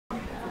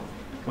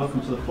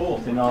Welcome to the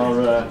fourth in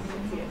our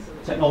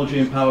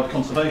Technology-Empowered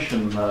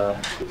Conservation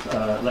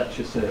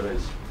lecture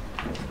series.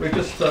 We've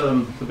just,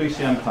 the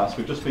BCM class,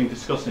 we've just been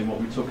discussing what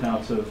we took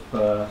out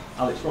of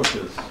Alex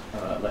Rogers'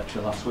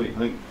 lecture last week. I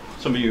think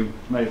some of you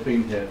may have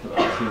been here for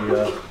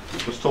that.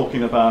 He was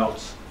talking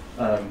about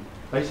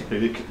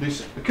basically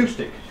this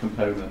acoustic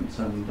component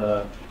and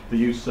the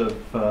use of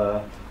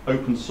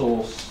open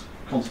source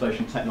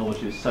conservation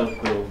technologies,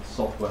 self-build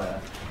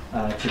software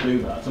to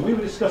do that. And we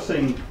were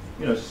discussing,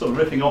 sort of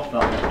riffing off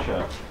that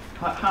lecture,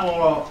 how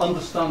our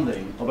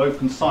understanding of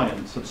open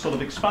science had sort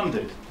of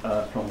expanded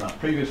from that.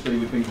 Previously,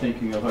 we've been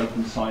thinking of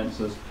open science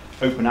as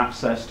open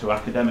access to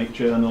academic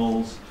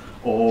journals,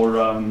 or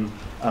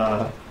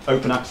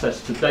open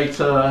access to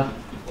data,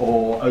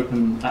 or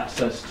open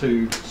access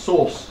to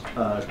source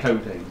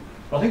coding.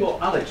 But I think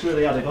what Alex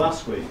really added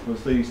last week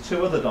was these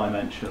two other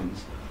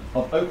dimensions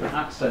of open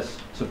access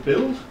to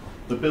build,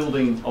 the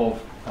building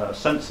of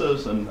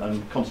sensors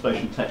and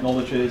conservation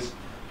technologies,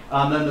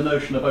 and then the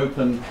notion of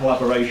open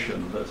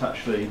collaboration, that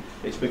actually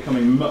it's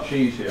becoming much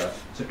easier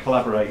to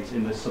collaborate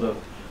in this sort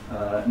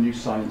of new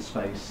science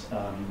space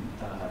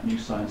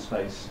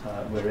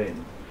we're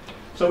in.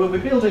 So we'll be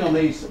building on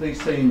these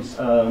themes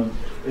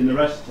in the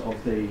rest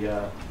of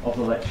the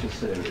lecture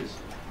series,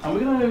 and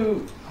we're going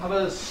to have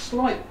a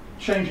slight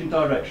change in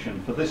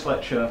direction for this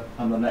lecture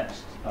and the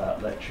next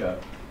lecture.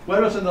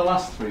 Whereas in the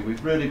last three,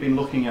 we've really been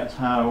looking at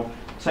how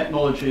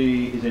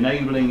technology is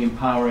enabling,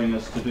 empowering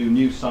us to do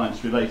new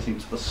science relating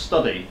to the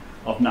study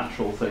of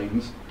natural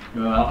things.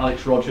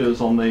 Alex Rogers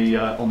on the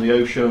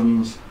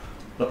oceans,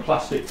 the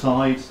plastic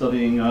tide,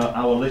 studying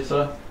our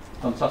litter.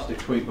 Fantastic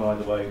tweet, by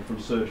the way, from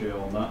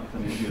Sergio on that, if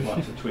any of you would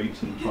like to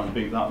tweet and try and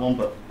beat that one,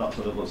 but that's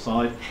a little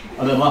aside.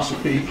 And then last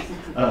week,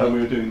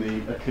 we were doing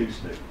the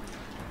acoustic.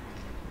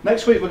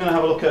 Next week we're going to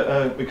have a look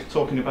at, we're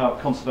talking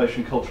about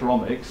conservation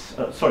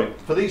culturomics.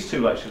 For these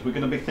two lectures we're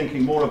going to be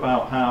thinking more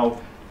about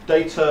how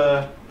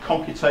data,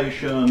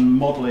 computation,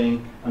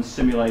 modelling and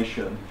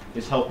simulation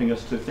is helping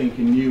us to think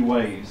in new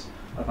ways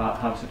about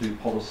how to do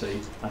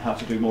policy and how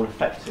to do more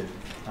effective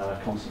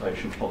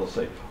conservation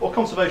policy. Or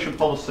conservation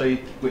policy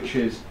which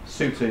is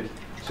suited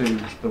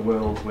to the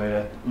world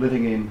we're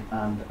living in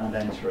and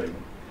entering.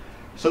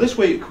 So this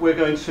week we're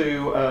going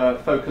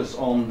to focus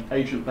on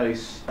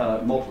agent-based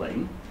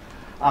modelling.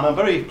 And I'm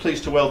very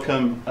pleased to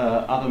welcome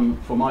Adam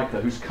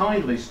Formica, who's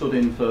kindly stood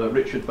in for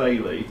Richard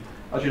Bailey.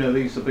 As you know,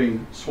 these have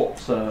been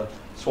swapped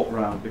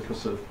around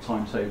because of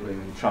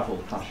timetabling and travel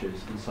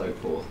clashes and so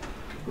forth.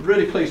 We're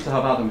really pleased to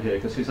have Adam here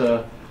because he's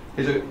an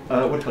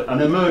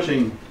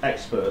emerging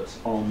expert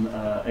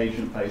on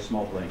agent-based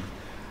modelling.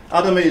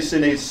 Adam is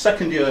in his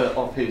second year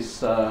of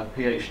his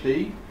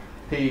PhD.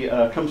 He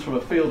comes from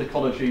a field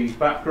ecology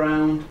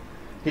background.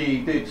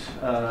 He did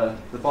the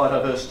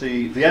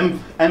biodiversity, the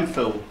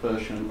MPhil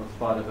version of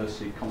the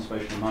biodiversity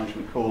conservation and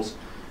management course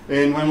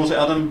in, when was it,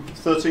 Adam?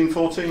 13,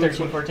 14?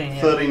 13, 14,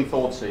 yeah. 13,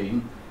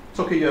 14.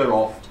 Took a year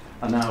off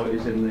and now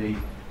is in the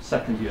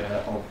second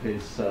year of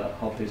his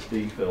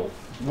DPhil.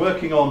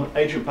 Working on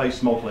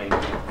agent-based modelling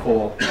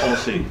for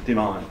policy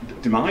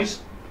demise?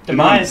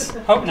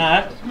 Hope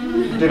not.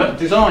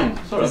 Design.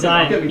 Sorry,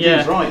 design. I'll get my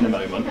D's right in a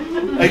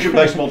moment.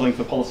 Agent-based modelling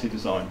for policy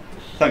design.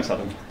 Thanks,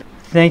 Adam.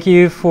 Thank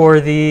you for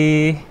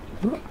the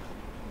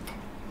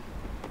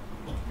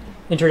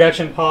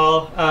introduction,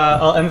 Paul.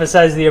 I'll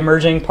emphasize the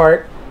emerging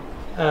part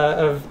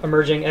of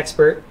emerging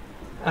expert.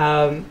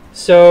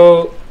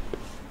 So,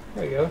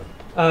 there we go.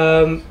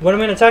 What I'm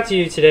going to talk to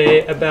you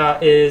today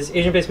about is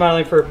agent-based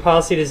modeling for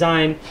policy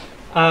design.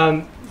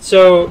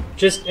 So,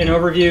 just an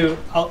overview.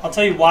 I'll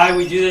tell you why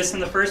we do this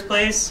in the first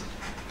place.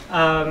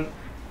 I'll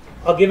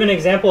give an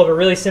example of a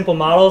really simple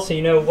model so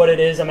you know what it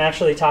is I'm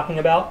actually talking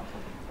about.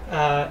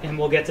 And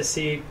we'll get to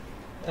see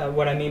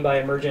what I mean by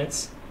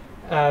emergence.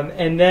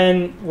 And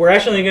then we're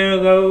actually going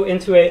to go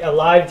into a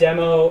live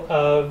demo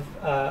of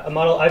a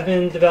model I've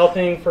been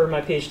developing for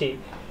my PhD.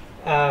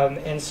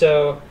 And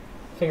so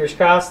fingers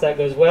crossed that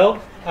goes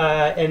well.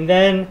 And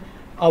then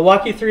I'll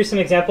walk you through some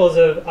examples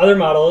of other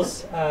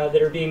models that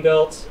are being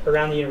built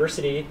around the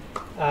university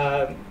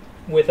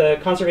with a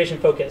conservation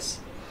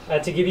focus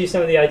to give you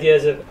some of the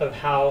ideas of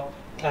how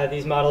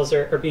these models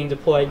are being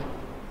deployed.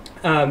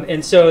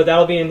 And so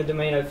that'll be in the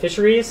domain of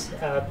fisheries.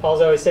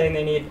 Paul's always saying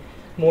they need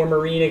more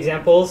marine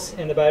examples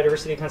in the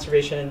biodiversity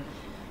conservation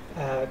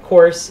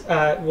course.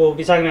 We'll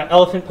be talking about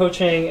elephant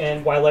poaching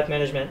and wildlife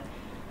management.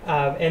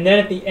 And then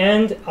at the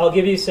end, I'll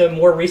give you some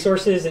more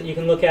resources that you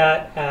can look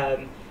at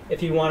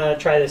if you want to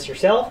try this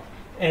yourself,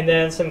 and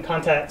then some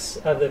contacts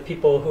of the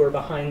people who are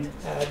behind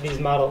these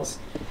models.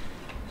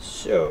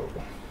 So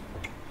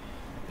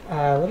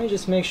let me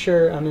just make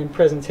sure I'm in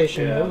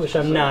presentation mode, which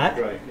I'm not.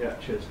 Great, yeah,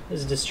 cheers. I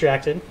was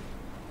distracted.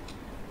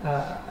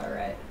 All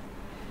right.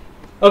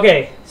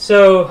 Okay,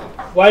 so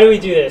why do we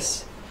do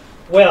this?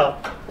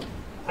 Well,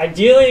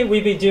 ideally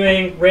we'd be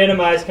doing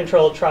randomized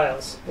controlled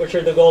trials, which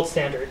are the gold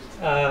standard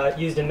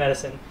used in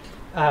medicine.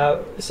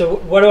 So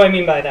what do I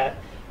mean by that?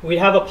 We'd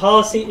have a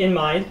policy in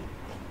mind,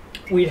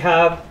 we'd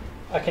have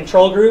a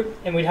control group,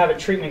 and we'd have a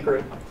treatment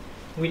group.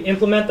 we'd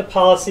implement the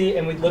policy,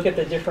 and we'd look at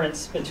the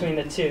difference between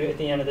the two at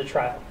the end of the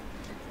trial.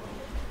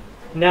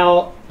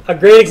 Now, a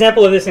great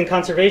example of this in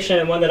conservation,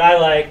 and one that I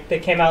like,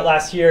 that came out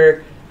last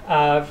year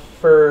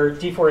for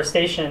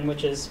deforestation,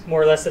 which is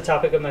more or less the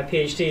topic of my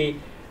PhD,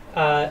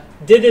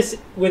 did this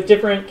with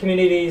different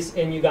communities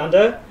in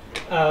Uganda.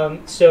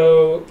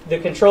 So the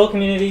control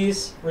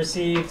communities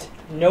received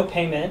no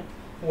payment,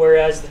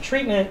 whereas the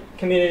treatment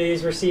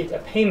communities received a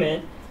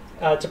payment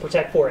to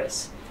protect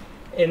forests.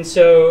 And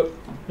so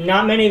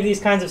not many of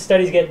these kinds of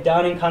studies get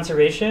done in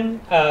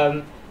conservation.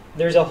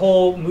 There's a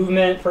whole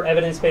movement for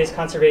evidence-based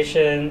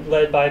conservation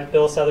led by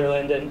Bill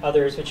Sutherland and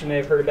others, which you may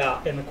have heard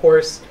about in the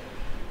course.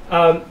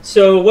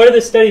 So what did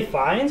the study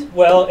find?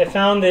 Well, it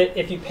found that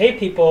if you pay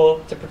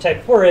people to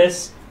protect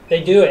forests,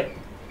 they do it.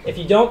 If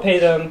you don't pay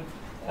them,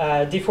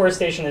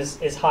 deforestation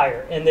is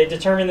higher. And they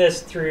determined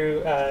this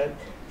through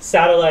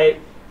satellite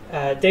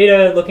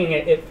data looking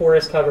at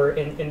forest cover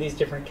in these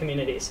different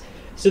communities.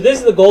 So this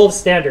is the gold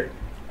standard.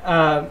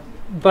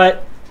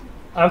 But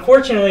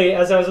unfortunately,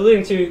 as I was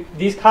alluding to,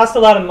 these cost a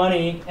lot of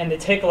money and they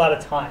take a lot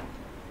of time.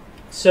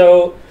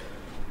 So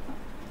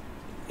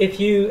if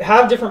you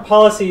have different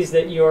policies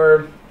that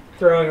you're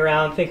throwing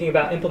around thinking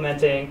about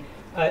implementing,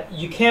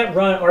 you can't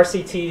run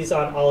RCTs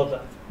on all of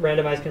them,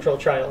 randomized controlled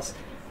trials.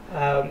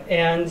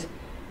 And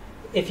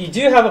if you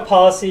do have a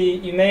policy,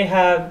 you may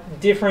have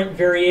different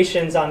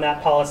variations on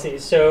that policy.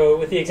 So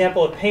with the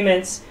example of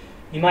payments,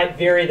 you might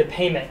vary the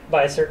payment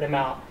by a certain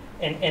amount.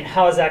 And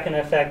how is that going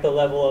to affect the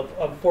level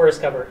of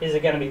forest cover? Is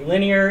it going to be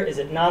linear? Is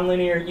it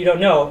nonlinear? You don't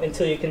know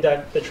until you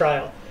conduct the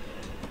trial.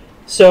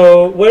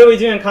 So what do we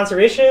do in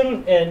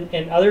conservation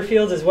and other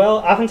fields as well?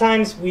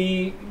 Oftentimes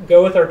we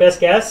go with our best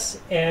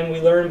guess and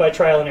we learn by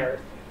trial and error.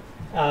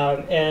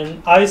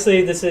 And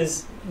obviously this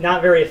is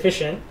not very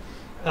efficient,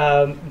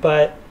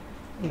 but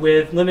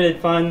with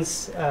limited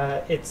funds,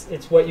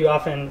 it's what you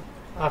often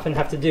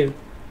have to do.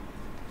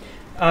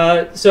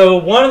 So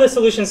one of the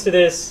solutions to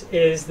this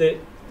is that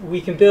we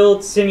can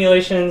build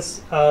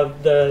simulations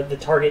of the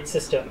target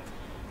system.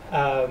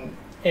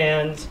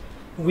 And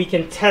we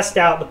can test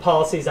out the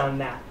policies on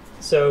that.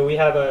 So we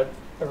have a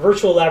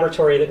virtual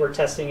laboratory that we're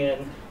testing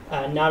in,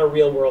 not a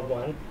real world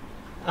one.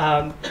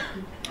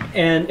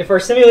 And if our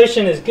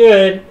simulation is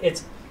good,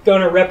 it's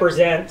going to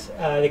represent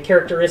the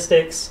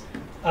characteristics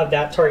of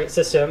that target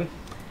system.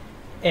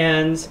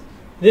 And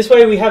this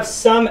way we have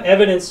some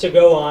evidence to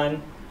go on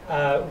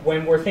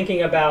when we're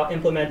thinking about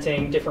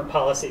implementing different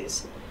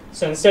policies.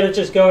 So instead of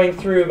just going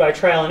through by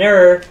trial and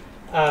error,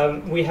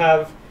 we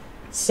have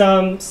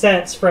some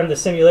sense from the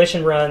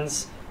simulation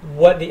runs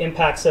what the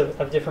impacts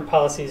of different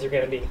policies are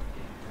going to be.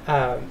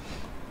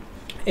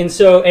 And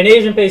so an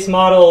agent-based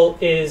model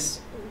is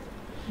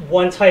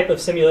one type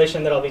of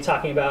simulation that I'll be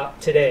talking about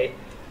today.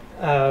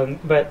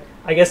 But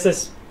I guess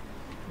this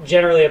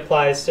generally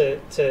applies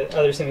to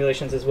other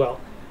simulations as well.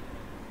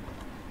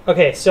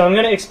 Okay, so I'm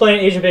going to explain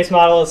agent-based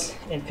models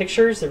in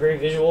pictures. They're very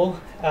visual,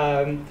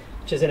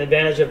 which is an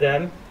advantage of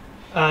them.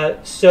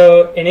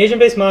 So an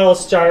agent-based model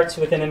starts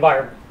with an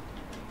environment.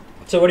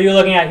 So what are you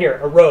looking at here?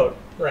 A road,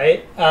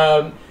 right?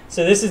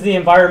 So this is the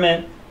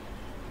environment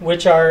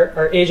which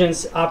our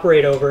agents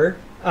operate over.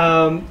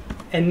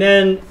 And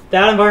then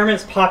that environment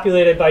is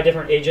populated by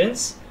different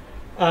agents.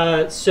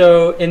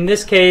 So in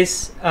this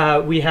case,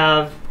 we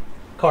have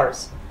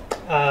cars.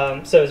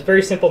 So it's a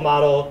very simple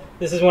model.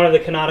 This is one of the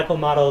canonical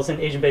models in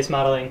agent-based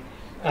modeling,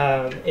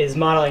 is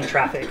modeling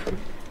traffic.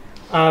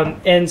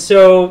 And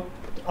so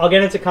I'll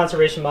get into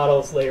conservation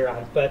models later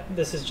on, but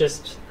this is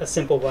just a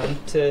simple one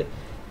to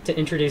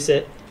introduce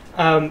it.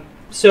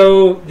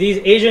 So these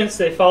agents,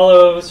 they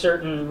follow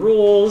certain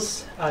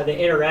rules, they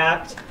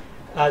interact.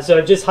 So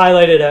I've just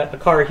highlighted a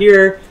car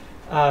here.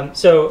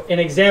 So an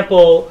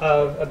example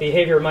of a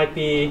behavior might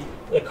be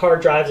the car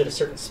drives at a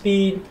certain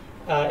speed.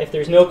 If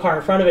there's no car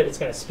in front of it, it's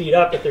going to speed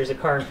up. If there's a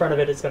car in front of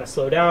it, it's going to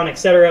slow down,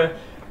 etc.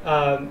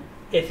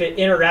 If it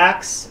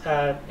interacts,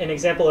 an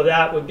example of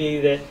that would be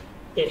that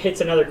it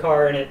hits another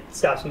car and it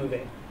stops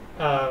moving.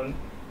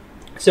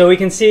 So we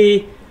can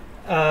see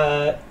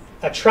a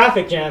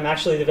traffic jam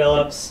actually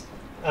develops,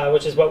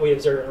 which is what we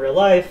observe in real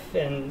life,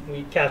 and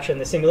we capture in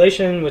the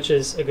simulation, which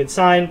is a good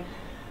sign.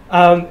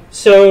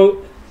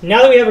 So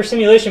now that we have our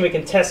simulation, we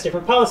can test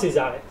different policies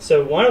on it.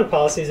 So one of the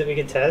policies that we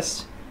can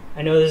test,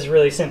 I know this is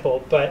really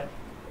simple, but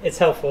it's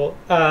helpful,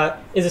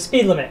 is a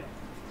speed limit.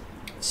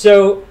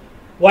 So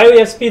why do we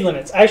have speed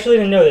limits? I actually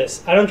didn't know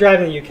this. I don't drive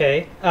in the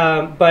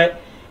UK, but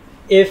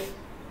if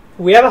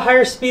we have a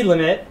higher speed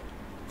limit,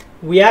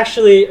 we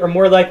actually are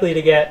more likely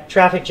to get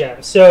traffic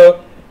jams.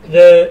 So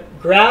the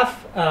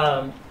graph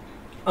on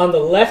the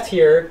left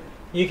here,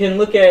 you can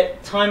look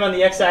at time on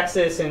the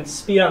x-axis and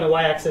speed on the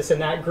y-axis, and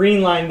that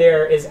green line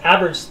there is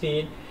average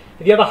speed.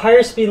 If you have a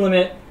higher speed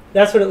limit,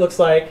 that's what it looks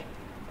like.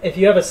 If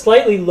you have a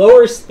slightly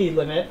lower speed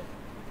limit,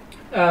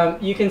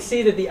 you can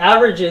see that the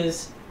average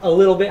is a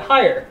little bit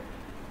higher.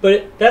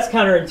 But that's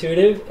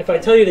counterintuitive. If I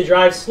tell you to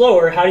drive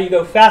slower, how do you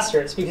go faster?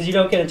 It's because you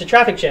don't get into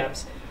traffic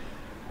jams.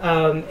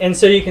 And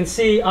so you can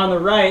see on the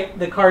right,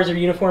 the cars are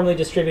uniformly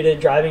distributed,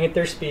 driving at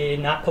their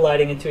speed, not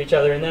colliding into each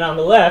other. And then on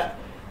the left,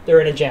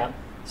 they're in a jam.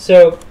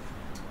 So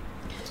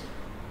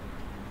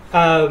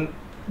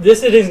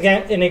this is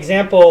an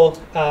example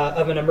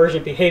of an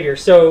emergent behavior.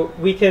 So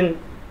we can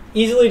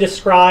easily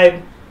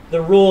describe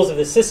the rules of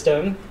the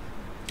system,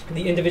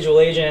 the individual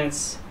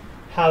agents,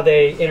 how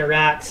they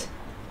interact,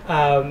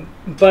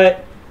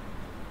 but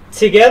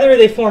together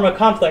they form a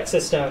complex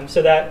system.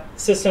 So that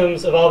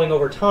system's evolving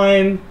over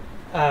time.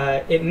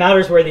 It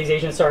matters where these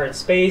agents are in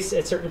space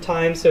at certain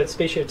times, so it's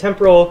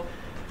spatiotemporal.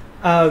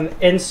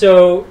 And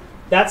so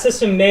that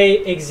system may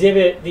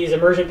exhibit these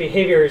emergent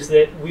behaviors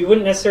that we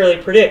wouldn't necessarily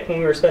predict when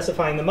we were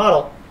specifying the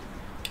model.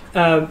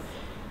 And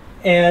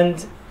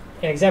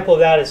an example of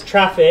that is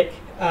traffic.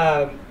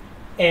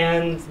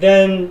 And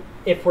then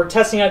if we're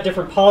testing out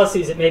different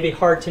policies, it may be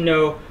hard to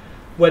know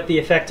what the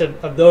effect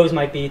of those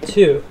might be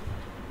too.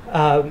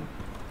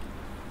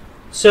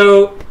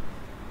 So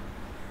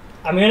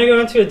I'm going to go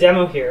into a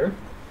demo here,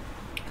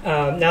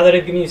 now that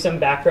I've given you some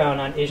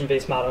background on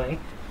agent-based modeling.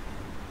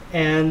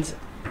 And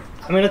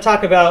I'm going to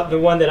talk about the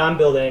one that I'm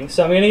building.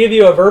 So I'm going to give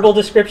you a verbal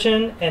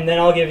description, and then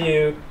I'll give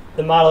you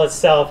the model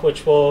itself,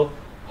 which will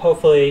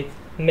hopefully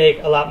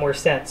make a lot more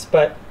sense.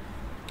 But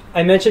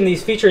I mentioned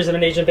these features of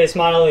an agent-based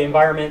model: the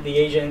environment, the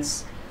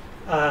agents,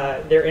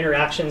 their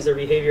interactions, their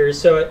behaviors.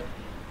 So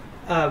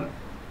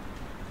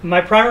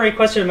my primary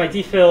question in my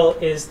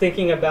DPhil is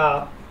thinking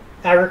about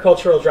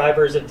agricultural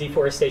drivers of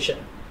deforestation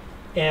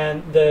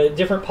and the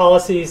different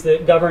policies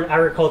that govern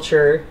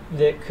agriculture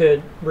that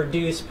could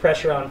reduce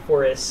pressure on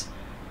forests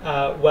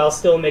while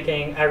still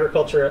making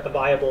agriculture a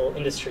viable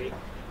industry.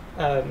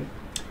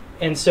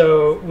 And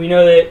so we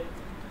know that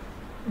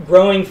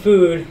growing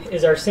food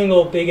is our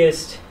single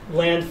biggest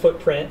land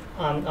footprint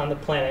on the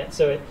planet.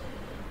 So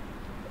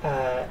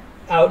it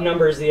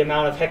outnumbers the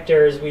amount of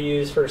hectares we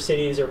use for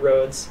cities or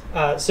roads.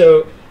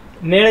 So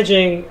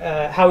managing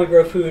how we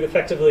grow food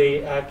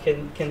effectively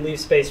can leave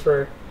space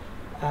for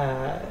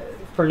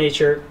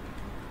nature.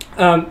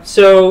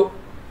 So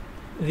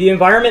the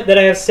environment that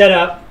I have set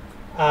up,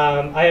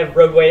 I have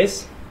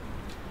roadways.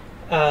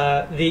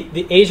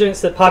 The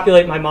agents that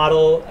populate my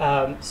model,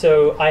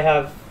 so I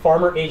have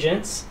farmer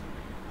agents,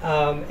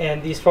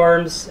 and these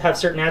farms have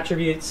certain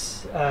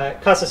attributes,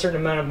 cost a certain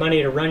amount of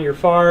money to run your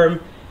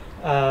farm.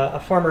 A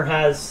farmer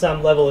has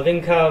some level of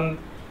income,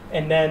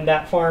 and then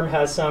that farm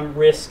has some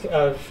risk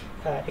of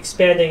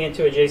expanding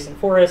into adjacent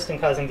forest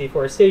and causing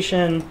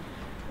deforestation.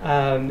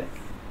 And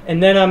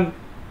then I'm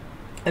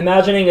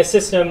imagining a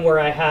system where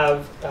I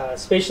have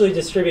spatially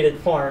distributed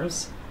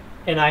farms,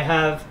 and I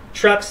have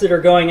trucks that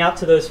are going out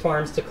to those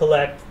farms to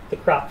collect the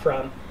crop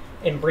from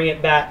and bring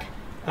it back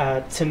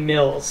to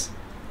mills.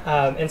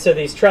 And so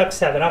these trucks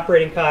have an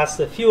operating cost.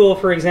 The fuel,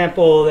 for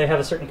example, they have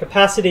a certain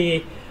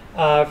capacity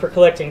for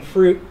collecting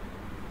fruit.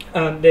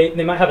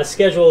 They might have a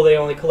schedule. They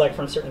only collect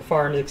from certain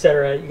farms,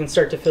 etc. You can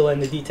start to fill in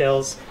the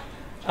details.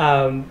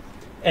 And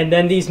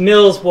then these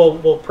mills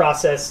will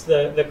process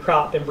the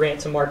crop and bring it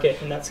to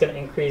market, and that's going to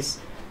increase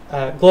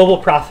global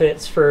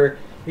profits for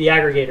the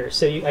aggregators.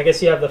 So I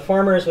guess you have the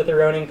farmers with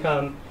their own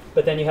income,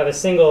 but then you have a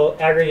single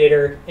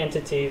aggregator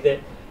entity that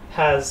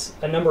has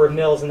a number of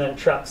mills and then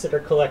trucks that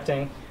are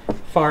collecting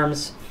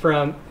farms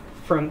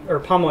or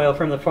palm oil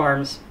from the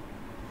farms.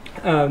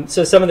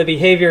 So some of the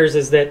behaviors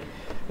is that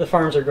the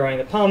farms are growing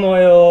the palm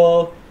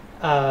oil.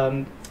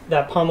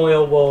 That palm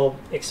oil will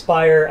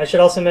expire. I should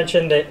also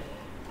mention that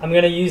I'm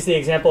going to use the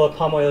example of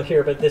palm oil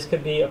here, but this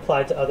could be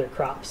applied to other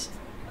crops.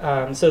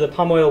 So the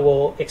palm oil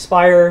will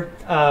expire.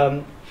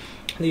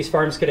 These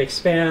farms could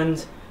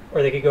expand,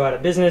 or they could go out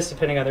of business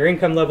depending on their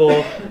income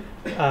level.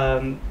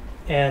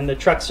 And the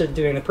trucks are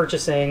doing the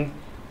purchasing,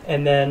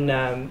 and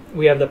then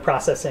we have the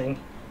processing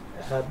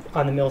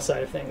on the mill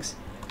side of things.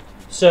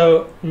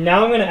 So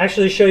now I'm going to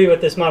actually show you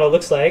what this model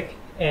looks like,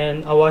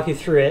 and I'll walk you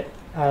through it.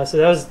 So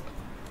that was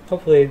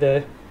hopefully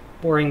the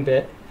boring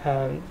bit.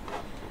 So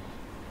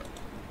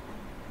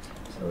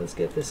let's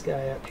get this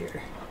guy up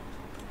here.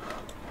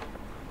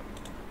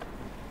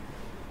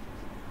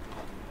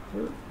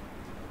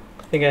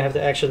 I think I have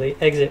to actually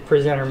exit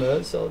presenter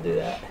mode, so I'll do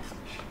that.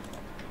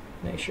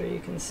 Make sure you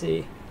can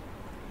see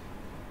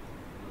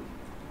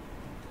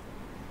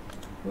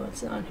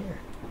what's on here.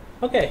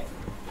 Okay,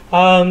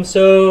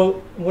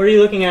 so what are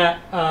you looking at?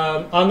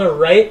 On the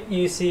right,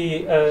 you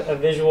see a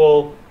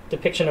visual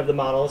depiction of the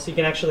model, so you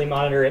can actually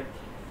monitor it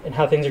and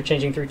how things are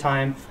changing through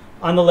time.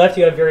 On the left,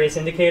 you have various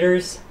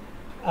indicators,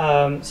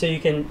 so you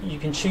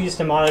can choose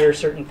to monitor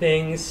certain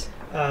things.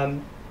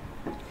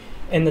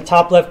 In the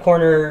top left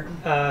corner,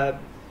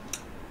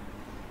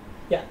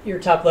 your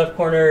top left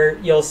corner,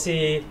 you'll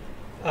see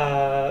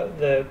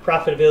the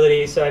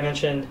profitability. So I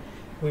mentioned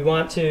we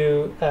want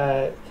to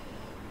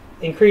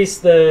increase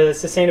the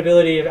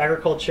sustainability of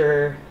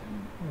agriculture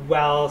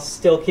while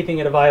still keeping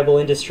it a viable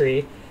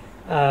industry.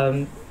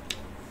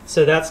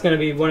 So that's going to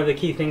be one of the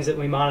key things that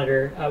we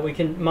monitor. We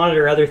can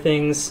monitor other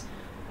things.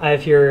 I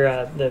have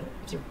here the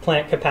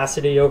plant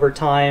capacity over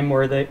time,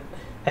 or a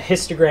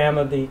histogram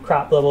of the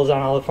crop levels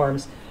on all the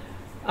farms.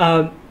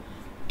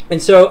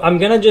 And so I'm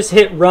going to just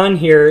hit run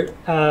here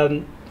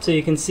so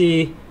you can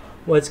see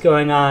what's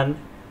going on.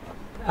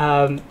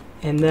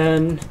 And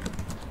then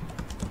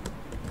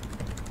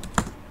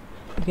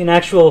you can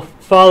actually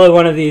follow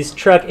one of these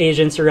truck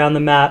agents around the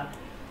map.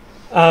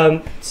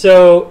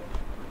 So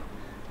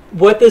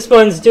what this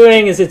one's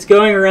doing is it's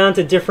going around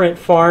to different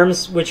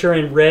farms which are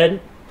in red,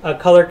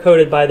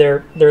 color-coded by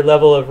their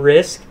level of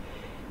risk.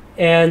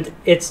 And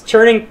it's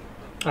turning,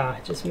 I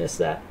just missed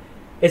that.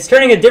 It's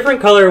turning a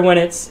different color when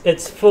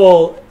it's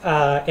full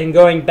and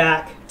going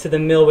back to the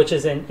mill, which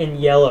is in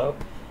yellow.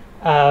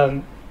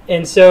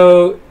 And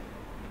so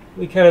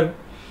we kind of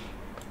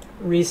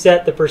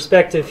reset the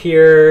perspective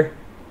here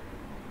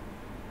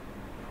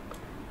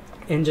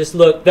and just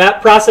look.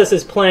 That process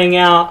is playing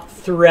out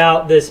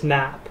throughout this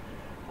map.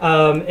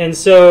 And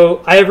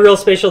so I have real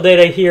spatial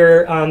data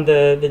here on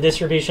the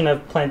distribution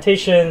of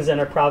plantations in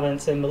a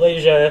province in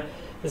Malaysia.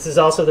 This is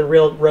also the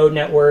real road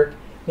network.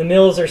 The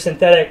mills are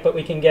synthetic, but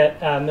we can get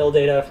mill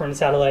data from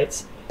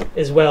satellites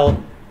as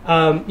well.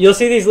 You'll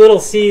see these little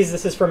C's.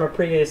 This is from a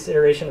previous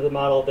iteration of the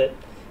model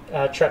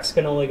that trucks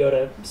can only go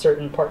to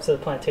certain parts of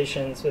the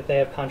plantations that they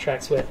have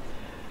contracts with.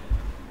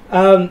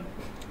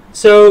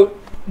 So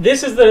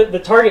this is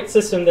the target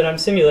system that I'm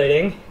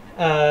simulating.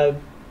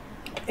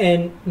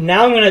 And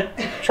now I'm going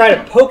to try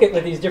to poke it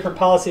with these different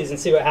policies and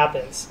see what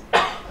happens.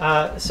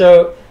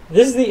 So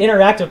this is the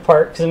interactive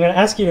part, because I'm going to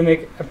ask you to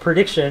make a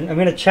prediction. I'm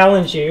going to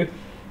challenge you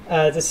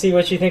to see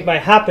what you think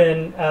might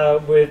happen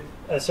with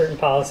a certain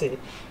policy.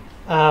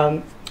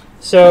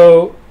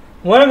 So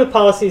one of the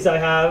policies I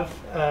have,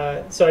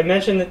 so I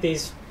mentioned that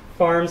these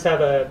farms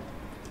have a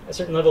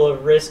certain level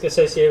of risk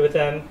associated with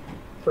them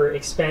for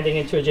expanding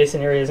into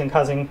adjacent areas and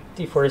causing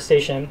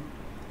deforestation.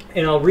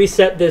 And I'll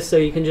reset this so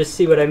you can just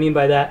see what I mean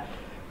by that.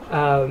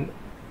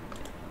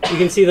 You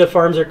can see the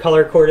farms are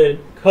color-coded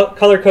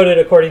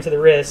according to the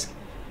risk.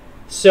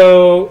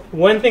 So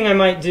one thing I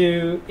might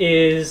do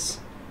is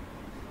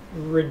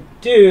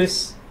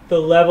reduce the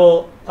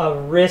level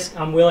of risk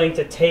I'm willing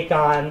to take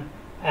on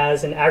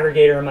as an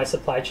aggregator in my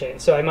supply chain.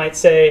 So I might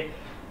say,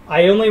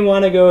 I only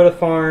want to go to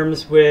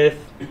farms with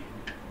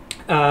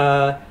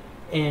maximum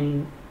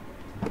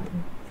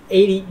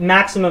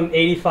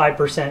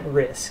 85%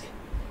 risk,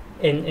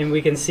 and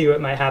we can see what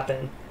might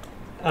happen.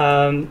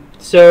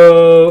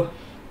 So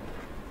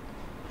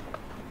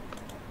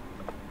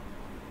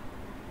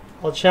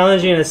I'll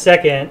challenge you in a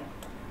second,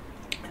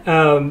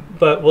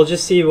 but we'll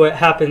just see what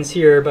happens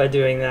here by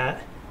doing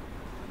that.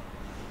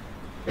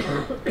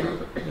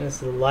 And this is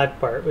the live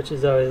part, which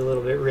is always a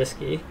little bit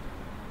risky.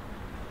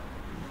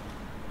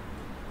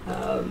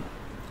 I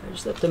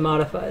just have to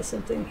modify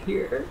something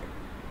here.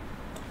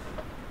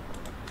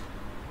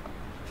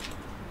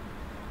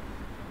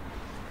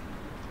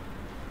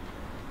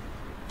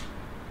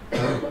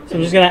 So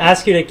I'm just going to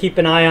ask you to keep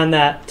an eye on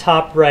that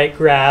top right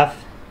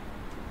graph.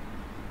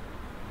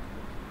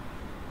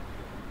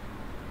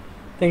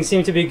 Things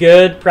seem to be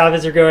good.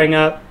 Profits are going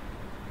up.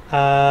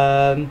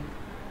 Let's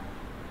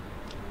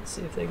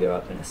see if they go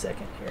up in a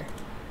second here.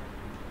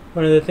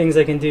 One of the things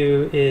I can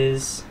do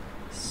is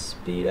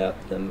speed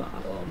up the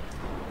model.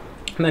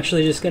 I'm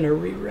actually just going to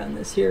rerun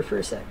this here for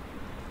a sec.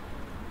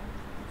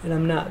 And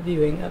I'm not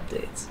viewing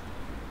updates.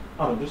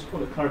 Adam, just for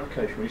the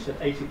clarification, when you said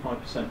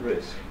 85%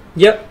 risk,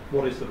 yep.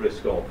 What is the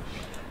risk of?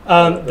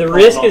 The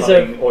risk is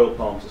of oil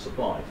palm to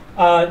supply.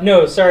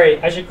 No,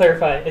 sorry, I should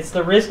clarify. It's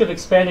the risk of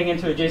expanding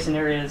into adjacent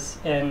areas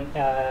and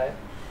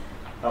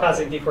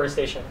causing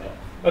deforestation.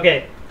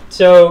 Okay,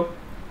 so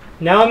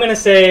now I'm going to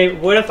say,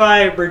 what if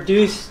I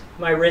reduce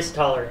my risk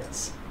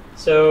tolerance?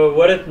 So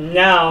what if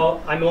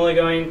now I'm only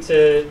going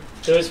to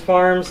those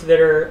farms that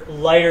are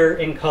lighter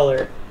in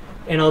color?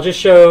 And I'll just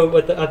show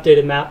what the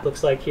updated map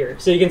looks like here.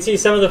 So you can see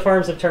some of the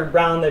farms have turned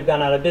brown. They've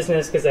gone out of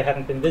business because they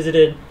haven't been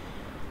visited.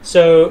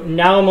 So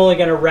now I'm only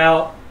going to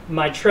route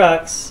my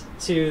trucks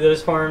to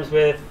those farms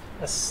with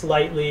a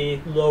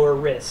slightly lower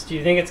risk. Do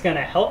you think it's going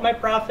to help my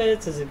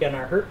profits? Is it going to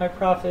hurt my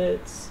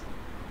profits?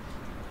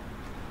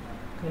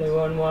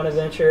 Anyone want to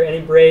venture?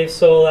 Any brave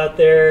soul out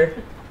there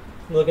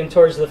looking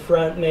towards the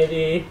front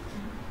maybe?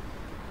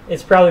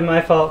 It's probably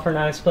my fault for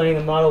not explaining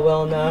the model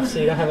well enough, so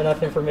you don't have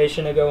enough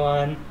information to go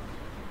on.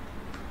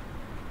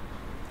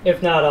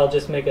 If not, I'll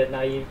just make a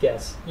naive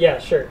guess. Yeah,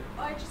 sure.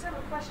 I just have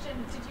a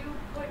question. Did you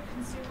put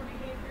consumer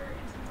behavior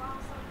into the model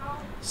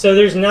somehow? So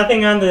there's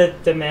nothing on the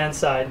demand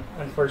side,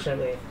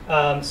 unfortunately.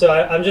 So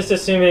I'm just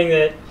assuming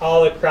that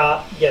all the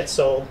crop gets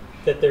sold,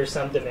 that there's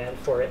some demand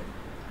for it.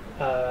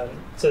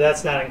 So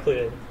that's not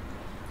included.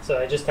 So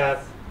I just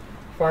have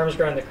farmers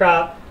growing the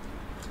crop,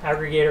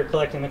 aggregator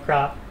collecting the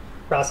crop,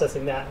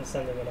 processing that, and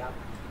sending it out.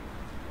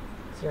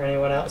 Is there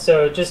anyone else?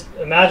 So just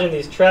imagine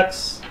these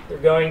trucks. They're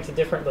going to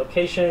different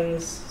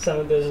locations. Some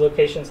of those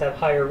locations have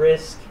higher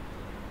risk.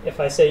 If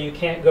I say you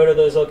can't go to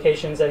those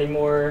locations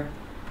anymore,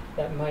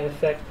 that might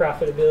affect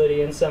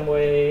profitability in some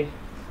way.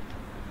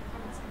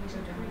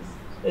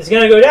 It's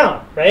going to go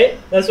down, right?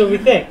 That's what we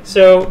think.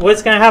 So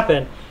what's going to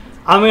happen?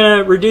 I'm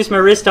going to reduce my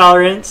risk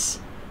tolerance,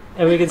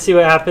 and we can see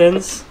what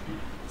happens.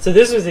 So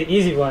this was the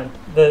easy one.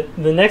 The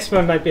next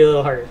one might be a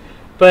little harder.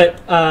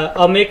 But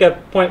I'll make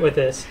a point with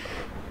this.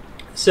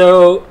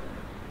 So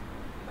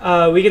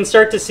we can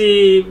start to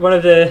see one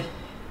of the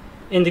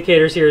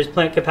indicators here is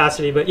plant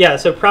capacity. But yeah,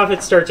 so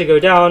profits start to go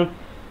down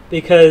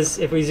because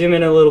if we zoom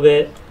in a little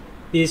bit,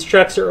 these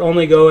trucks are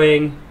only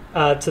going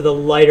to the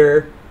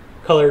lighter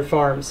colored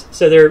farms.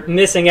 So they're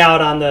missing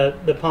out on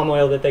the palm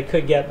oil that they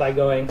could get by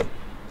going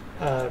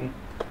to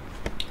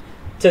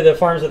the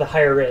farms with a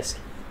higher risk.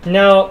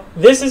 Now,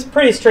 this is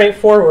pretty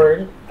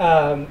straightforward.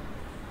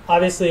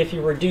 Obviously, if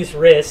you reduce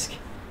risk,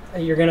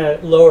 you're going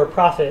to lower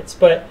profits.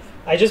 But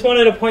I just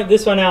wanted to point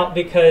this one out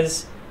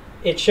because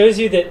it shows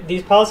you that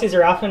these policies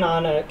are often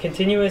on a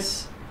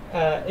continuous,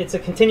 it's a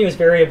continuous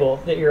variable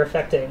that you're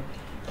affecting.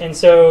 And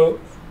so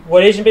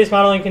what agent-based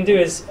modeling can do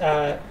is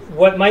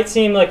what might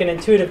seem like an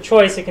intuitive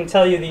choice, it can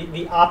tell you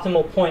the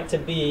optimal point to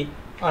be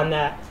on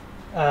that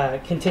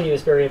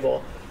continuous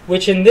variable.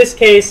 Which in this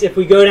case, if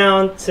we go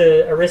down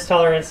to a risk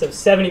tolerance of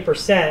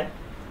 70%,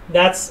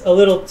 that's a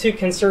little too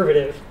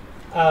conservative.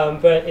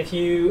 But if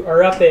you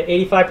are up at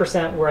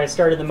 85% where I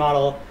started the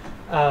model,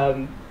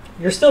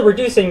 you're still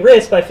reducing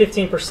risk by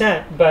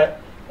 15%, but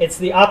it's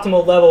the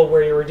optimal level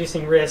where you're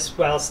reducing risk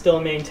while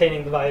still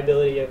maintaining the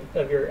viability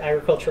of your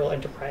agricultural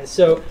enterprise.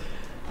 So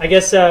I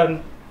guess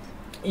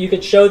you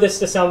could show this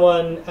to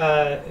someone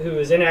who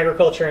is in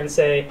agriculture and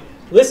say,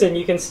 listen,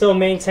 you can still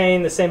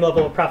maintain the same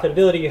level of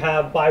profitability you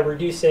have by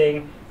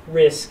reducing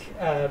risk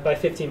by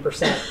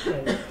 15%.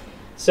 And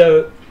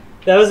so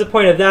that was the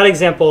point of that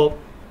example.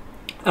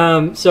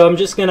 So I'm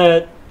just going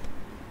to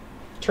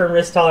turn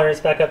risk tolerance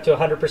back up to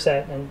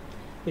 100%, and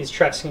these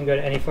trucks can go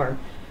to any farm.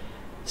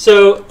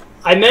 So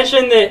I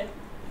mentioned that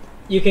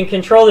you can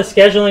control the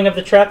scheduling of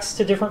the trucks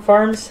to different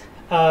farms.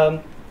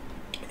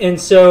 And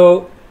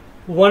so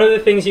one of the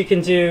things you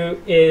can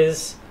do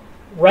is,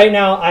 right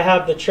now I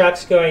have the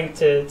trucks going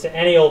to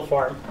any old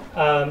farm.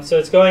 So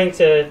it's going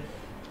to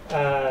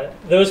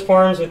those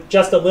farms with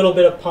just a little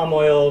bit of palm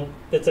oil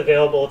that's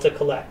available to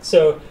collect.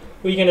 So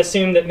we can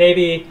assume that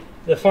maybe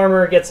the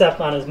farmer gets up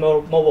on his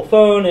mobile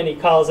phone and he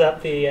calls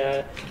up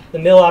the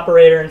mill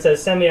operator and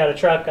says, send me out a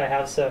truck, I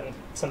have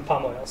some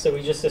palm oil. So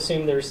we just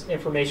assume there's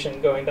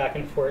information going back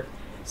and forth.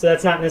 So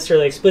that's not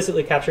necessarily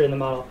explicitly captured in the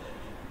model.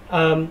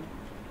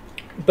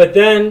 But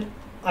then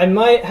I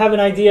might have an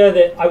idea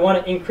that I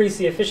want to increase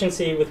the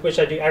efficiency with which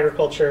I do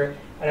agriculture,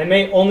 and I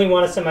may only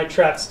want to send my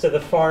trucks to the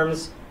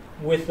farms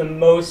with the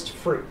most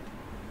fruit,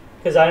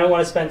 because I don't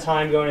want to spend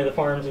time going to the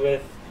farms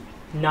with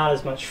not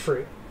as much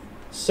fruit.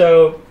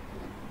 So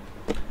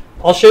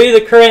I'll show you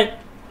the current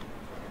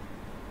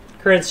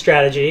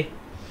strategy,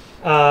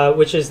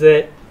 which is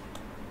that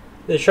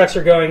the trucks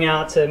are going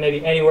out to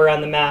maybe anywhere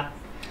on the map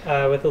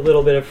with a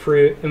little bit of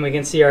fruit, and we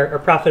can see our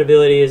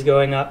profitability is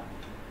going up.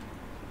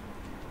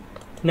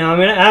 Now I'm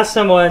going to ask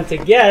someone to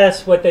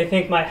guess what they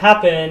think might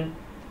happen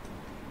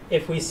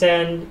if we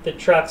send the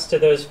trucks to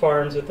those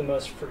farms with the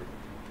most fruit.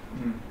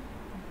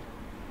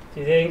 Do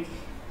you think?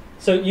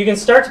 So you can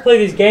start to play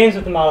these games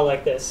with the model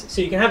like this.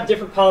 So you can have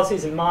different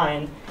policies in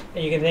mind,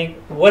 and you can think,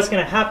 what's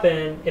going to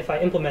happen if I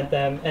implement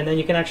them? And then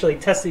you can actually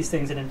test these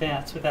things in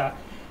advance without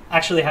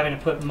actually having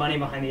to put money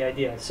behind the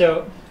idea.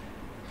 So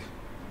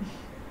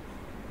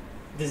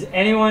does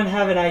anyone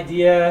have an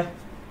idea?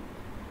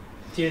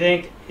 Do you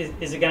think,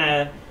 is it going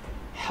to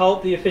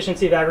help the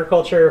efficiency of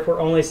agriculture if we're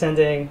only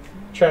sending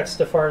trucks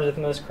to farms with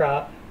the most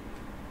crop?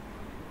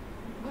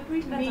 Would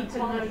we meet the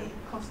high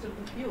cost of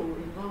the fuel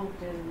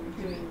involved in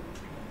doing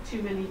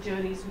too many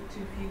journeys with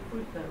too few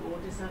fruit, though, or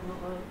is that not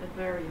a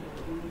variable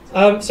that we need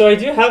to So I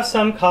do have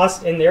some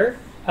cost in there,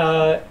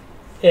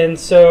 and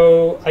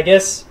so I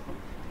guess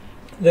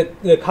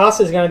the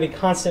cost is going to be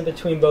constant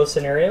between both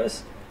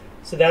scenarios,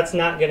 so that's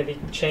not going to be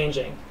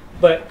changing.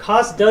 But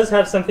cost does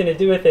have something to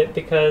do with it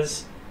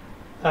because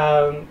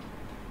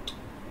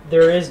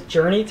there is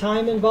journey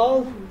time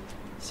involved,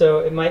 so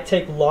it might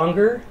take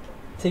longer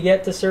to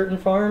get to certain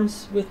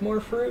farms with more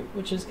fruit,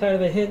 which is kind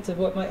of a hint of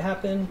what might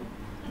happen.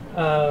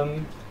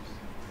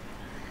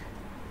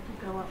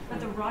 But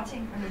the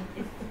rotting, I mean,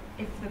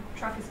 if the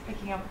truck is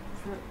picking up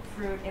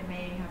fruit, it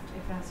may have to,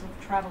 if it has to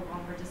travel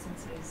longer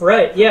distances.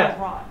 Right, yeah.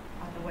 Rot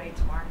on the way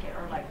to market,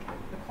 or like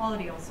the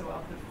quality also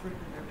of the fruit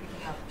that they're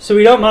picking up. So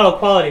we don't model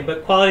quality,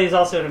 but quality is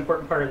also an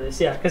important part of this,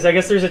 yeah, because I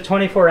guess there's a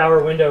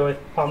 24-hour window with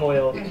palm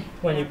oil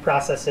when you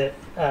process it,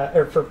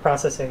 or for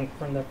processing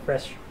from the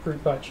fresh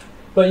fruit bunch.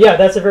 But yeah,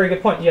 that's a very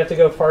good point. You have to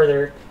go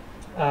farther,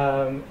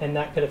 and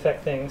that could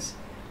affect things.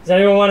 Does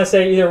anyone want to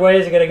say either way?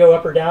 Is it going to go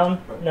up or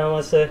down? No one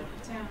wants to?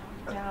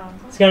 Down.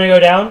 It's going to go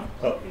down?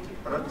 Up.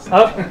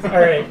 Up? All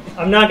right.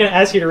 I'm not going to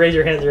ask you to raise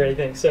your hands or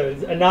anything. So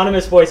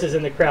anonymous voices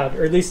in the crowd,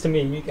 or at least to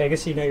me. I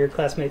guess you know your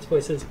classmates'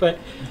 voices. But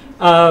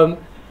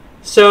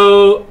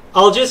so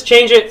I'll just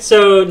change it.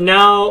 So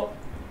now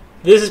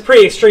this is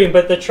pretty extreme,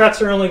 but the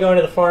trucks are only going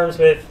to the farms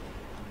that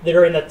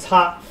are in the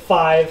top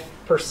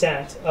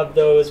 5% of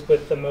those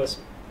with the most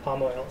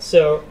palm oil.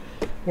 So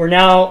we're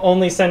now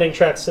only sending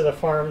trucks to the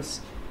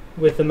farms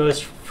with the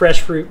most fresh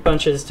fruit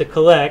bunches to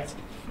collect.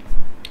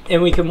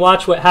 And we can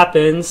watch what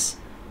happens.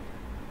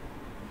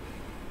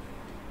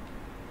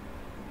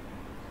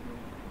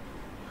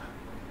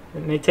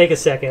 It may take a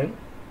second,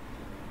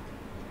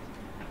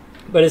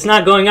 but it's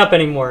not going up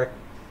anymore.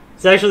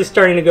 It's actually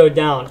starting to go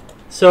down.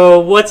 So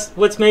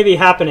what's maybe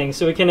happening?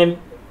 So we can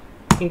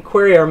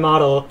query our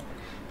model,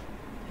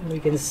 and we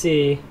can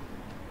see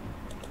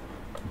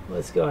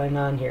what's going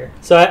on here.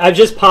 So I've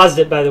just paused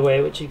it, by the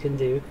way, which you can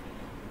do.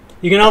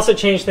 You can also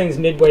change things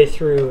midway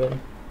through.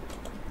 And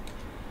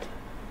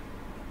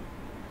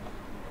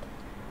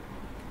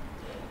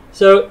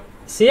so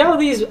see how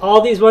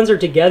all these ones are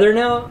together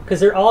now?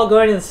 Because they're all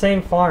going to the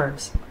same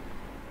farms.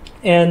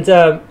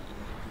 And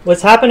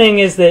what's happening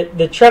is that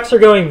the trucks are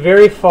going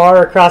very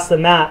far across the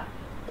map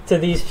to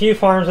these few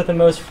farms with the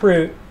most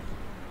fruit,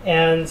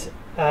 and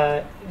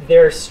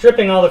they're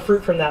stripping all the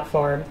fruit from that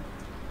farm,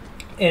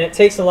 and it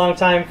takes a long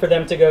time for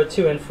them to go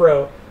to and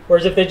fro.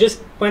 Whereas if they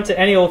just went to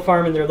any old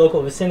farm in their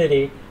local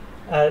vicinity,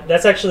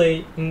 that's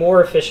actually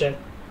more efficient.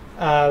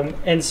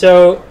 And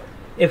so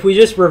if we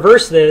just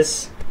reverse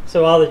this,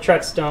 so all the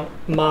trucks don't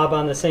mob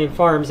on the same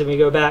farms, and we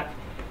go back,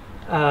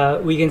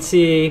 we can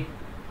see,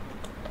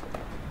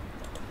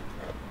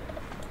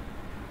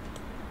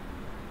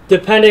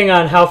 depending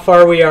on how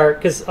far we are,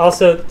 because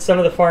also some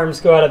of the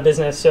farms go out of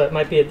business, so it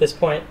might be at this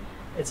point,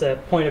 it's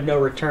a point of no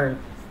return.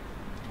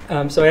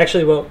 So I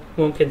actually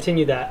won't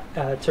continue that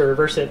to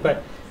reverse it,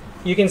 but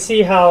you can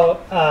see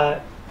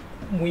how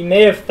we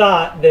may have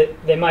thought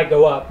that they might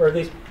go up, or at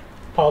least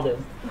Paul did.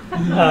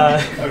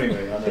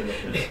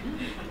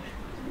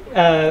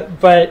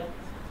 But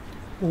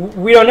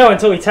we don't know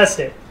until we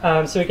test it.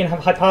 So we can have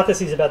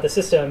hypotheses about the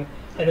system,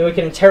 and then we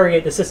can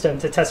interrogate the system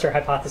to test our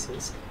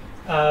hypotheses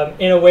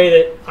in a way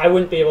that I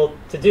wouldn't be able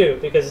to do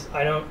because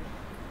I don't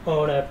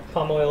own a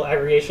palm oil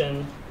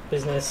aggregation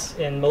business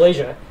in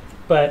Malaysia.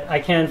 But I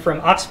can, from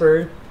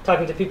Oxford,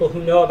 talking to people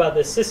who know about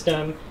this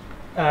system,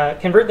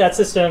 convert that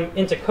system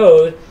into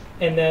code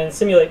and then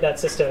simulate that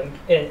system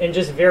and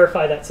just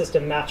verify that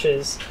system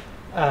matches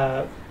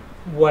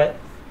what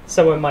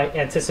someone might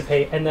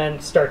anticipate, and then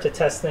start to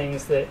test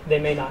things that they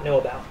may not know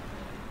about.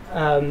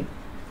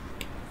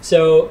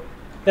 So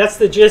that's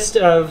the gist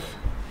of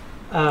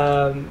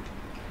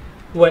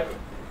what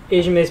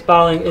agent-based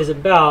modeling is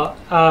about.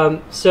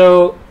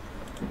 So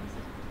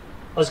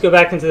let's go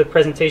back into the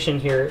presentation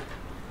here.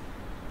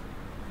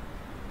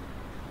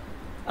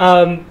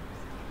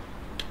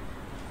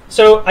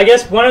 So I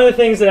guess one of the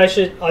things that I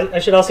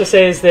should also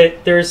say is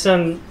that there's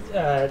some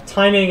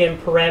timing and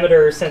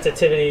parameter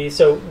sensitivity.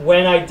 So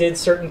when I did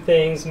certain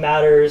things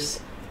matters,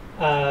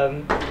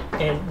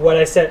 and what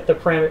I set the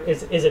parameter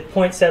is it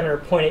 0.7 or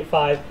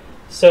 0.85.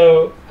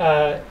 So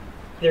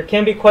there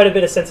can be quite a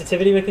bit of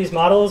sensitivity with these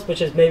models,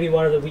 which is maybe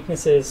one of the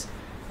weaknesses,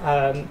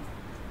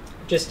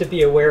 just to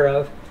be aware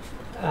of,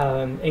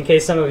 in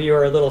case some of you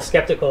are a little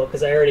skeptical,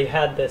 because I already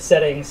had the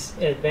settings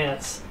in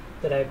advance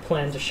that I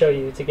planned to show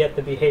you to get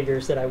the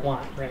behaviors that I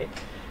want, right?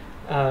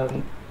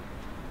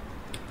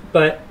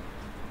 But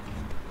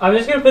I'm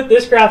just going to put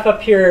this graph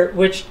up here,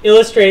 which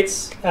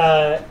illustrates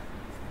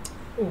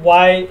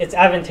why it's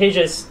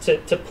advantageous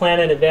to plan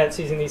in advance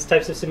using these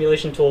types of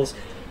simulation tools.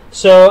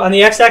 So on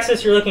the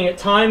x-axis, you're looking at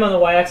time. On the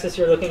y-axis,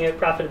 you're looking at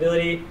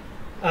profitability.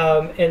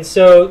 And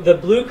so the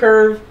blue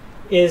curve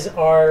is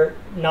our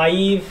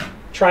naive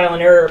trial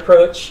and error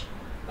approach.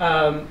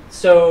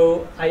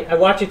 So I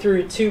walked you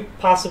through two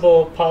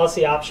possible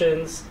policy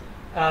options.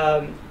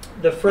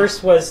 The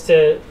first was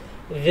to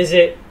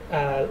visit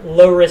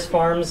low-risk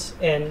farms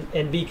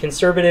and be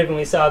conservative, and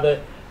we saw the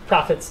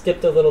profits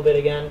dipped a little bit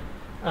again.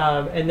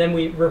 And then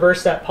we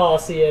reversed that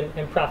policy,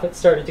 and profits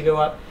started to go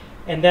up.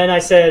 And then I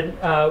said,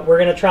 we're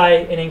going to try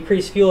and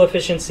increase fuel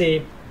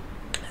efficiency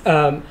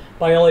by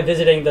only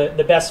visiting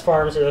the best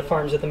farms or the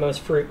farms with the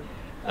most fruit.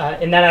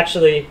 And that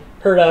actually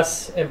hurt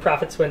us, and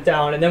profits went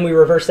down. And then we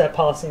reversed that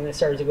policy, and they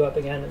started to go up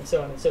again, and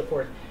so on and so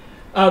forth.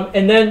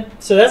 And then,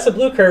 so that's the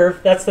blue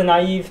curve. That's the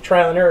naive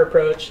trial and error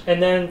approach. And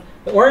then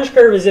the orange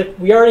curve is if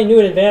we already knew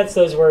in advance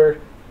those were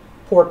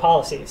poor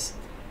policies.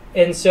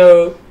 And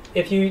so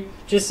if you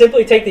just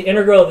simply take the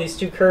integral of these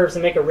two curves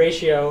and make a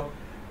ratio,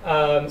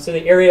 so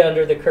the area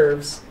under the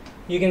curves,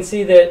 you can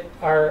see that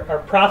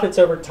our profits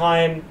over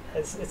time,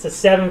 it's a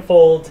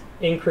 7-fold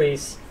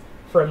increase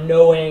from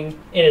knowing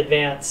in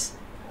advance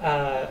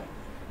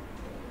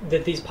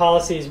that these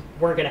policies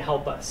weren't going to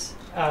help us.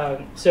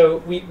 So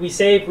we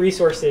save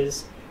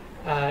resources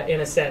in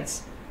a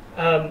sense.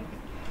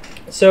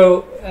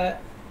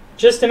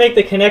 Just to make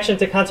the connection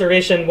to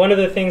conservation, one of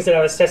the things that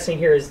I was testing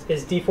here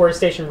is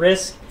deforestation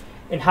risk,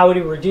 and how would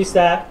we reduce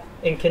that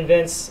and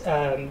convince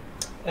an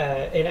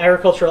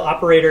agricultural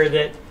operator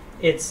that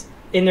it's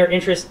in their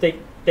interest,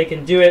 they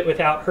can do it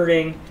without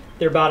hurting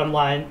their bottom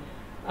line.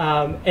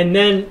 And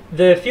then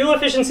the fuel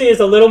efficiency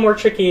is a little more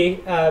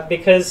tricky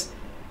because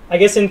I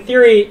guess in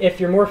theory, if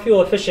you're more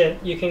fuel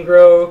efficient, you can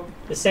grow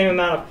the same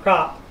amount of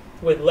crop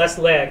with less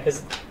land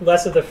because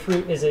less of the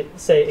fruit is,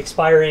 say,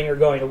 expiring or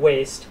going to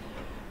waste.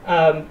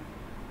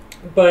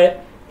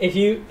 But if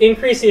you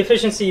increase the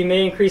efficiency, you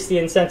may increase the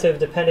incentive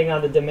depending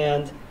on the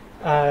demand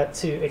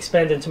to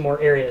expand into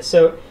more areas.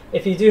 So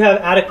if you do have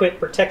adequate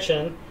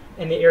protection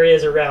in the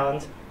areas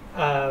around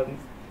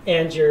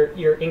and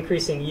you're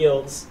increasing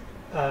yields,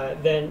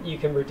 then you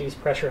can reduce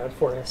pressure on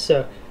forests.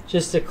 So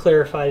just to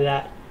clarify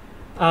that.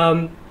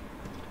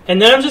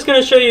 And then I'm just going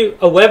to show you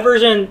a web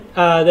version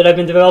that I've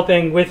been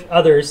developing with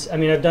others. I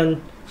mean, I've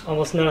done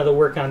almost none of the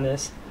work on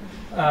this.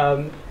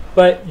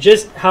 But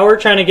just how we're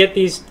trying to get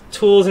these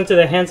tools into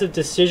the hands of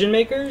decision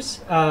makers.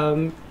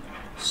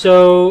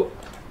 So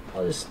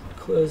I'll just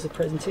close the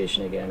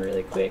presentation again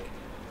really quick.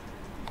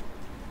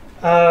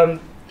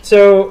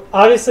 So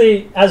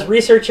obviously, as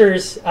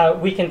researchers,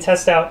 we can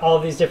test out all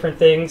of these different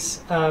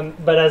things.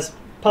 But as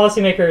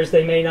policymakers,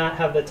 they may not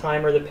have the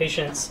time or the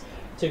patience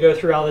to go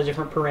through all the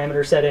different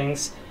parameter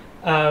settings.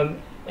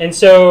 And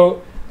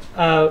so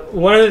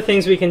one of the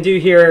things we can do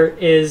here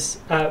is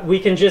we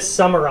can just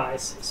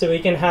summarize. So we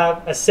can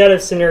have a set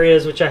of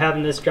scenarios, which I have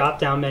in this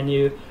drop-down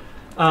menu.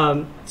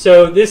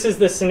 So this is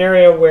the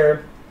scenario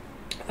where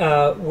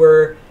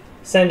we're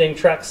sending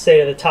trucks,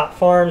 say, to the top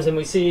farms, and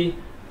we see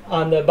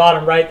on the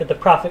bottom right that the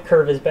profit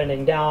curve is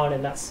bending down,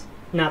 and that's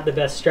not the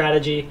best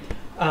strategy.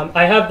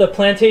 I have the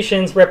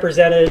plantations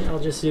represented. I'll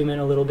just zoom in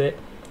a little bit.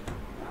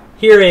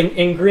 Here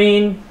in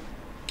green,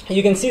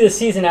 you can see the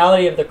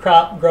seasonality of the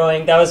crop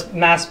growing. That was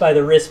masked by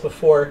the risk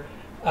before.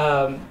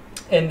 And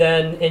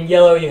then in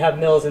yellow, you have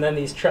mills, and then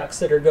these trucks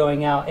that are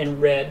going out in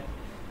red.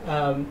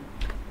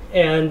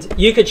 And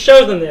you could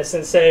show them this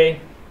and say,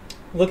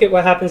 look at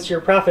what happens to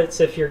your profits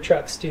if your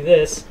trucks do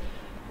this.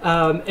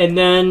 And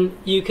then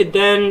you could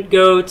then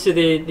go to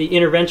the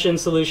intervention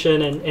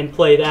solution and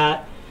play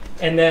that,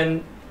 and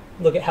then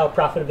look at how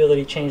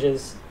profitability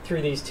changes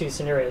through these two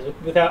scenarios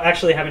without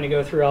actually having to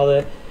go through all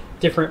the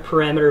different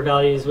parameter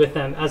values with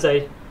them, as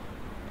I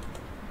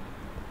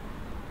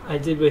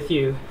did with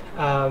you.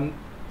 And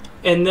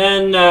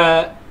then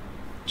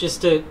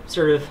just to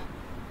sort of,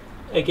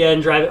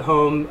 again, drive it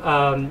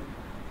home,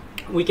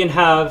 we can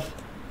have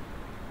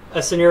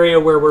a scenario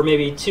where we're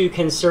maybe too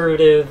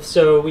conservative,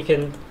 so we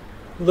can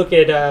look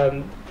at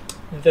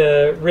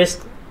the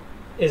risk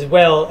as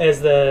well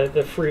as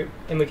the fruit,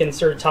 and we can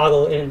sort of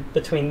toggle in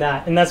between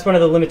that. And that's one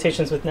of the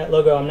limitations with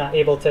NetLogo. I'm not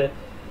able to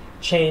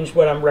change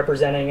what I'm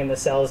representing in the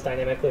cells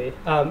dynamically.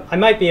 I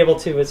might be able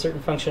to with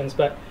certain functions,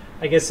 but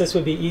I guess this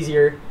would be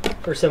easier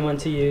for someone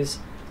to use.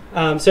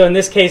 So in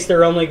this case,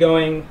 they're only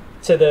going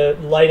to the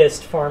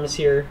lightest farms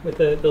here with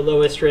the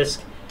lowest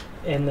risk,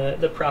 and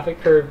the profit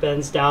curve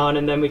bends down.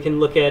 And then we can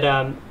look at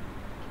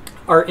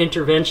our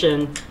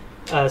intervention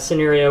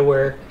scenario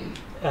where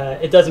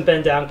it doesn't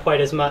bend down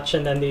quite as much,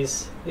 and then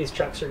these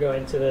trucks are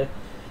going to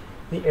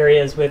the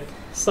areas with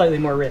slightly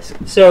more risk.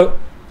 So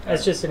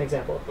that's just an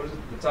example. What is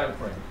the time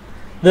frame?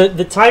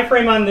 The time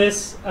frame on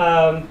this,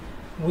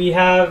 we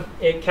have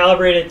it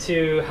calibrated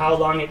to how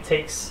long it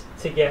takes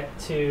to get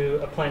to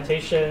a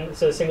plantation.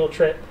 So a single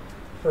trip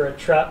for a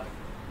truck.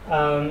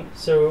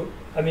 So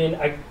I mean,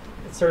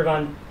 it's sort of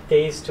on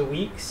days to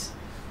weeks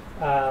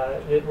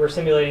that we're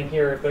simulating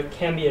here, but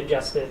can be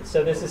adjusted.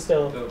 So this is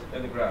still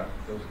in the graph.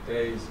 Those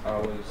days,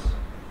 hours.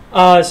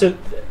 So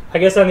I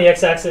guess on the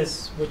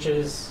x-axis, which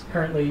is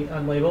currently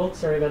unlabeled,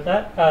 sorry about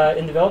that,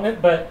 in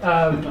development, but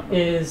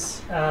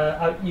is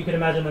you can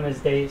imagine them as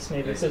days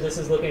maybe. So this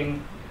is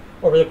looking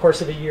over the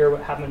course of a year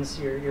what happens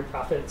to your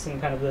profits in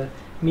kind of the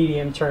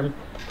medium term.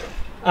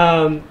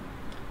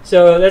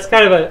 So that's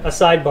kind of a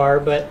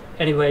sidebar, but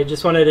anyway,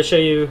 just wanted to show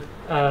you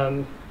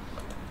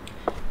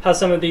how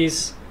some of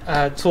these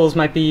tools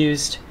might be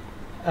used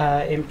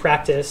in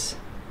practice.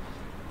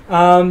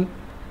 So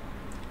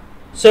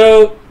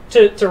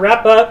to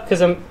wrap up,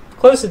 because I'm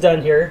close to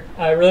done here,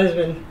 I realize I've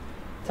been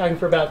talking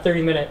for about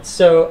 30 minutes.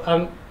 So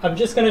I'm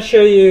just going to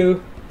show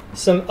you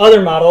some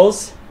other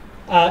models,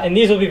 and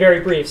these will be very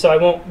brief, so I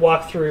won't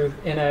walk through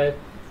in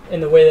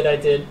the way that I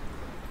did.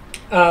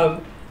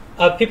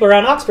 People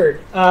around Oxford.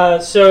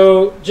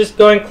 So just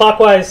going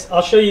clockwise,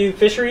 I'll show you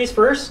fisheries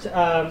first.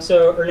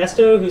 So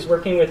Ernesto, who's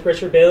working with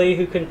Richard Bailey,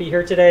 who couldn't be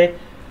here today,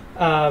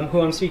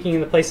 who I'm speaking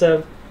in the place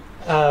of,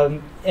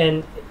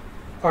 and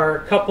our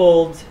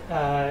coupled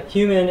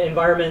human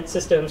environment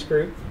systems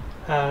group.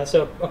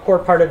 So a core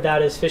part of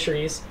that is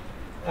fisheries.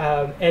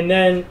 And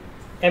then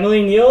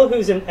Emily Neal,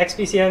 who's an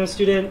ex-BCM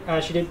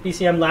student. She did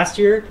BCM last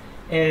year,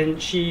 and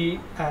she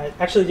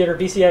actually did her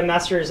BCM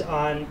master's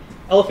on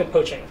elephant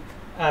poaching.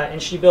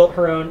 And she built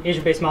her own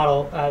Asian-based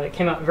model that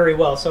came out very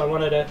well. So I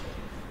wanted to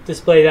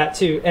display that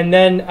too. And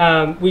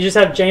then we just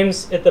have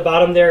James at the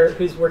bottom there,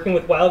 who's working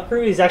with Wild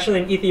Crew. He's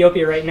actually in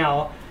Ethiopia right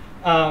now.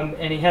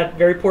 And he had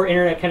very poor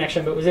internet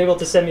connection, but was able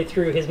to send me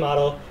through his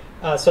model.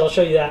 So I'll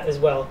show you that as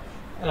well.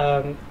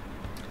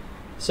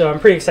 So I'm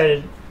pretty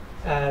excited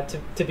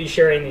to be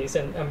sharing these,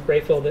 and I'm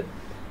grateful that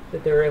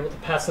they were able to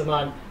pass them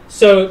on.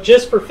 So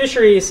just for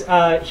fisheries,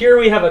 here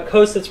we have a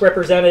coast that's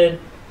represented.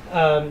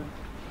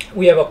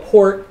 We have a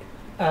port,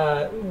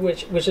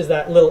 which is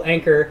that little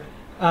anchor.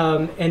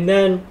 And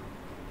then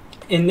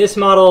in this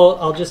model,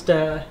 I'll just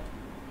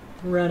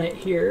run it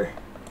here.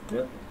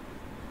 Yep.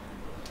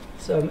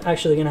 So I'm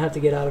actually going to have to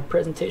get out of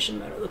presentation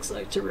mode, it looks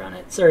like, to run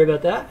it. Sorry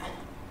about that.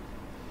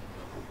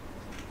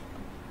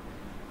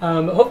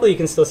 Hopefully you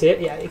can still see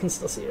it. Yeah, you can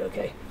still see it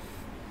okay.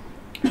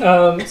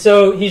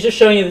 So he's just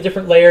showing you the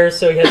different layers.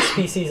 So he has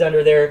species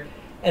under there.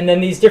 And then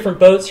these different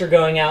boats are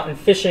going out and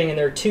fishing, and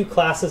there are two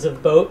classes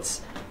of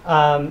boats.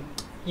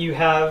 You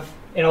have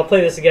and I'll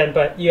play this again,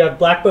 but you have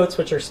black boats,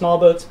 which are small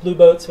boats, blue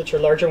boats, which are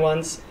larger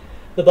ones.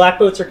 The black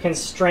boats are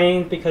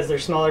constrained because they're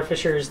smaller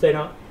fishers. They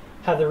don't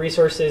have the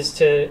resources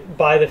to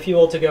buy the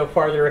fuel to go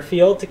farther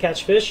afield to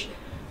catch fish.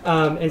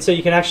 And so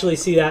you can actually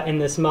see that in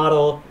this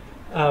model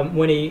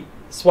when he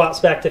swaps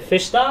back to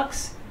fish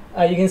stocks.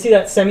 You can see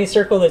that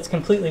semicircle that's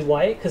completely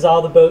white because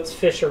all the boats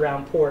fish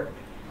around port.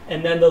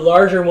 And then the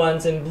larger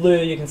ones in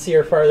blue you can see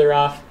are farther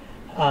off,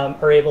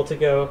 are able to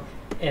go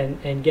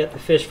and get the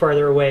fish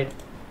farther away.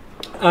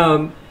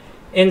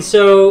 And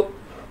so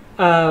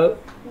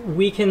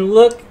we can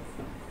look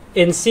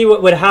and see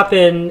what would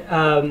happen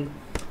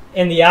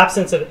in the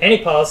absence of any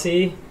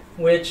policy,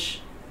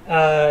 which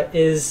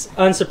is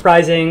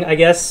unsurprising, I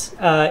guess.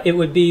 It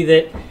would be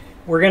that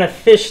we're going to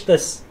fish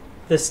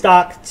the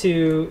stock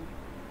to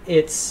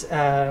its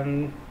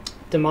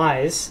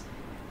demise.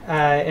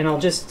 And I'll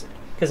just,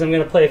 because I'm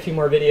going to play a few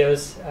more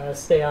videos,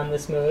 stay on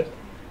this mode.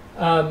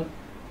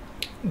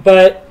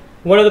 But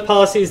one of the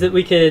policies that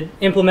we could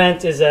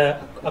implement is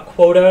a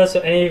quota. So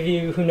any of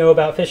you who know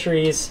about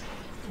fisheries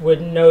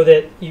would know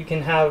that you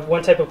can have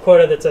one type of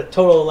quota that's a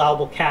total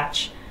allowable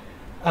catch.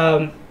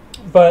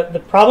 But the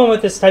problem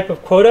with this type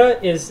of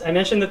quota is I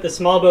mentioned that the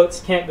small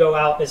boats can't go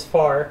out as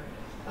far.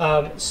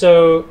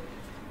 So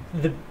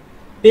the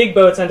big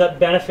boats end up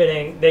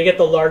benefiting. They get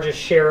the largest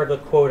share of the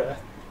quota.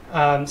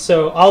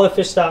 So all the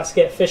fish stocks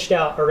get fished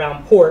out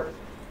around port,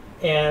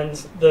 and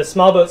the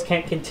small boats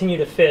can't continue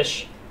to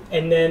fish.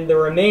 And then the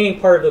remaining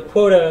part of the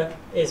quota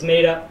is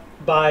made up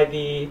by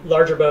the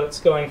larger boats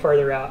going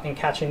farther out and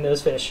catching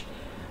those fish.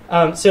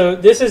 So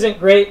this isn't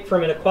great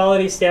from an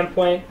equality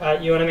standpoint.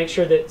 You want to make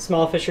sure that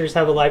small fishers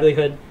have a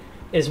livelihood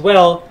as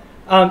well.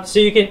 So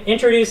you can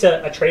introduce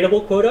a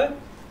tradable quota.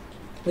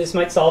 This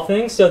might solve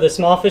things. So the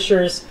small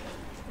fishers,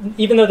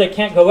 even though they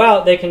can't go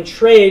out, they can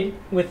trade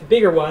with the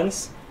bigger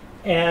ones,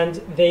 and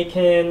they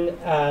can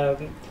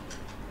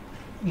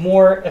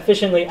more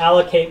efficiently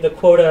allocate the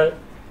quota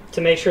to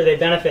make sure they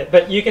benefit.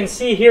 But you can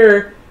see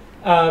here,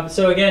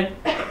 so again,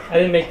 I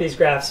didn't make these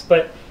graphs,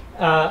 but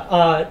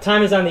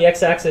time is on the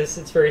x-axis,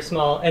 it's very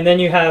small, and then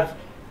you have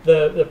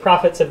the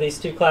profits of these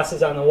two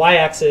classes on the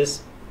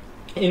y-axis.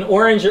 In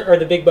orange are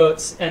the big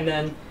boats, and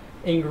then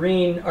in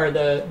green are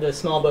the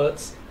small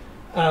boats.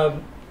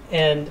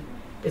 And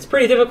it's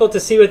pretty difficult to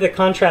see with the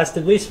contrast,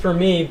 at least for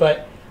me,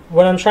 but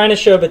what I'm trying to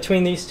show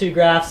between these two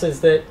graphs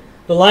is that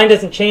the line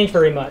doesn't change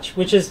very much,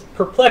 which is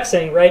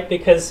perplexing, right?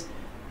 Because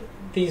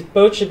these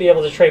boats should be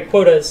able to trade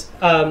quotas.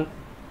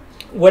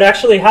 What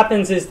actually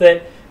happens is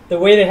that the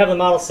way they have the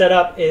model set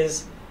up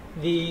is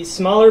the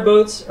smaller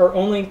boats are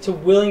only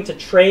willing to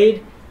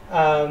trade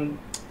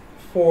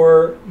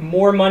for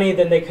more money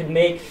than they could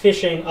make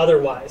fishing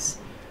otherwise.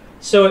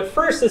 So at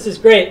first this is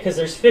great because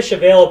there's fish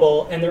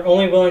available and they're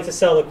only willing to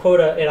sell the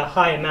quota at a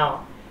high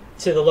amount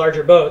to the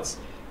larger boats.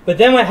 But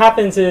then what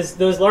happens is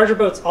those larger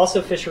boats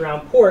also fish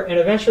around port, and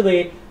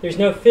eventually there's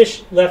no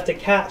fish left to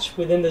catch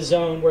within the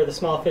zone where the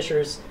small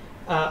fishers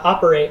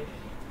operate.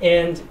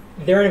 And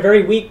they're in a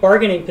very weak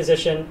bargaining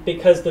position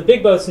because the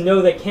big boats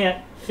know they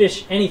can't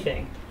fish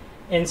anything.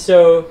 And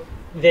so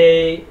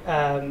they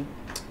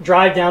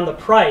drive down the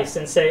price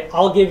and say,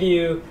 I'll give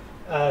you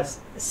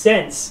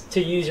cents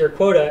to use your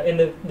quota.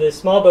 And the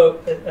small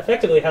boat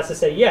effectively has to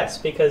say yes,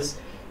 because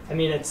I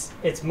mean it's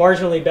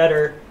marginally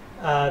better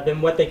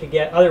than what they could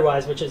get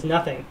otherwise, which is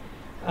nothing.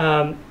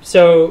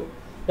 So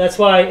that's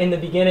why in the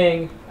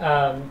beginning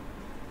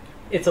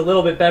it's a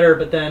little bit better,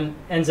 but then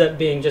ends up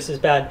being just as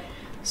bad.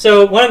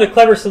 So one of the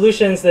clever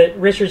solutions that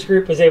Richard's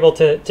group was able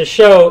to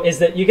show is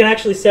that you can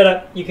actually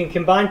you can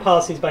combine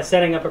policies by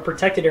setting up a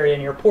protected area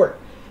in your port.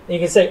 And you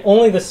can say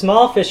only the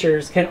small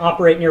fishers can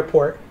operate in your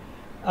port,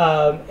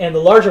 and the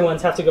larger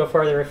ones have to go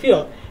farther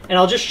afield. And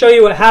I'll just show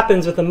you what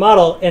happens with the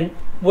model. And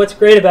what's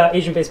great about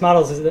agent-based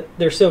models is that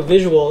they're so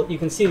visual. You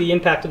can see the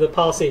impact of the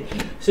policy.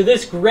 So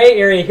this gray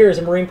area here is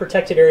a marine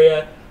protected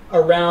area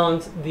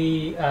around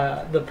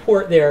the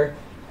port there,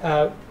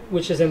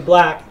 which is in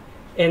black.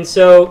 And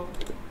so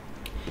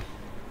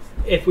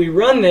if we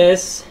run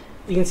this,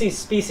 you can see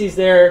species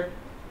there.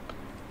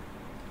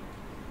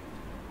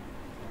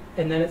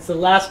 And then it's the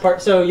last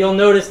part. So you'll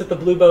notice that the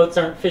blue boats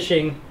aren't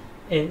fishing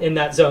in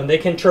that zone. They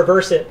can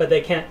traverse it, but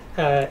they can't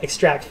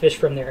extract fish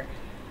from there.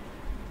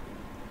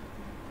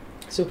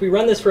 So if we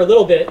run this for a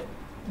little bit,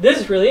 this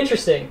is really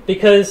interesting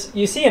because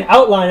you see an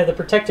outline of the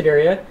protected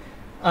area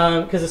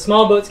because the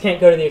small boats can't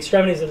go to the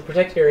extremities of the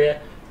protected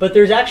area, but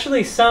there's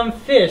actually some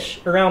fish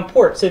around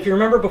port. So if you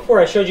remember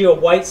before, I showed you a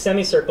white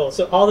semicircle.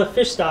 So all the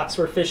fish stocks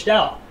were fished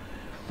out.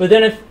 But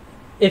then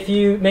if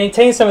you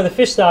maintain some of the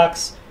fish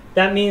stocks,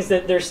 that means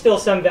that there's still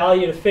some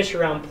value to fish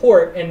around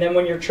port. And then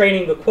when you're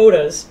trading the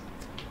quotas,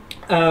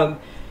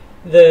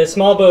 the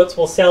small boats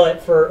will sell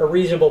it for a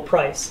reasonable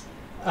price.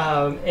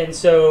 And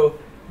so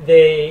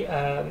they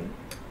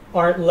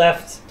aren't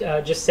left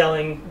just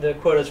selling the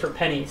quotas for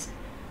pennies.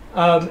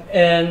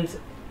 And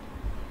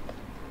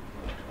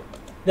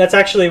that's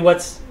actually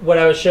what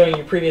I was showing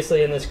you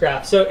previously in this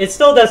graph. So it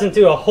still doesn't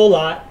do a whole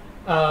lot.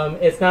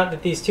 It's not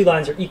that these two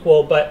lines are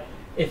equal, but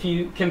if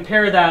you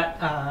compare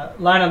that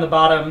line on the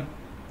bottom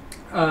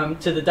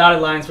to the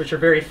dotted lines, which are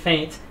very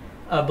faint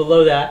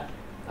below that,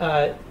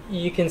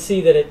 you can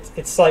see that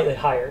it's slightly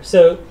higher.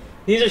 So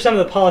these are some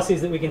of the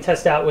policies that we can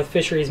test out with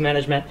fisheries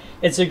management.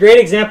 It's a great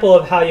example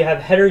of how you have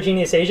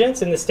heterogeneous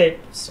agents in the state,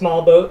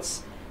 small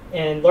boats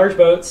and large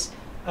boats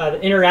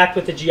that interact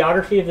with the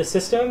geography of the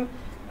system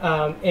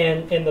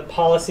and the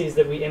policies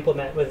that we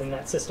implement within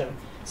that system.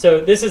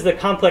 So this is the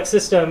complex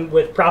system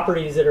with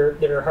properties that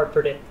are hard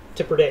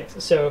to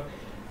predict. So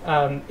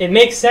it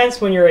makes sense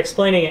when you're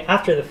explaining it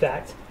after the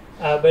fact,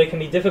 but it can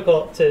be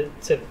difficult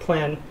to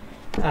plan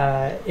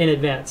in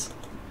advance.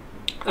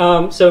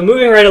 So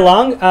moving right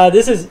along,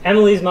 this is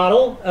Emily's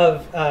model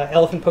of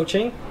elephant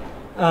poaching.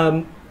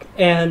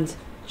 And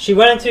she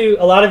went into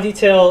a lot of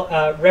detail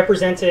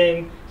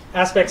representing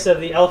aspects of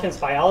the elephant's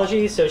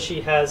biology. So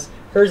she has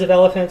herds of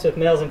elephants with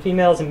males and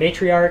females and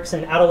matriarchs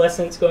and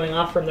adolescents going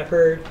off from the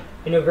herd.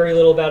 I know very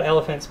little about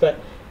elephants, but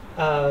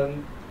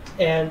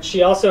and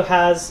she also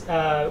has,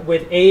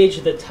 with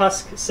age, the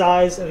tusk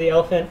size of the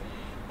elephant.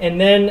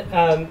 And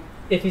then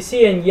if you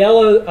see in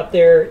yellow up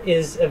there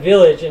is a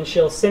village, and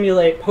she'll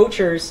simulate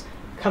poachers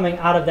coming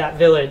out of that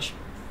village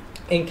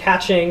and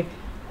catching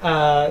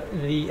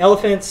the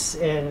elephants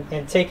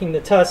and taking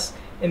the tusks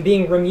and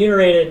being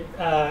remunerated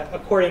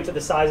according to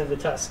the size of the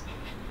tusk.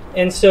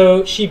 And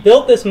so she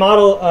built this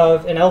model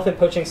of an elephant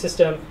poaching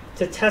system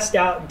to test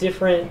out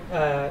different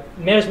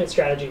management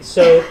strategies.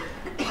 So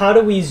how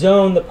do we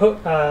zone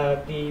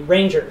the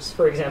rangers,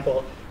 for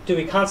example? Do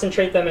we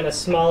concentrate them in a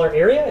smaller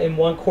area in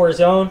one core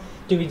zone?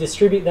 Do we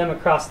distribute them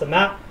across the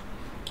map?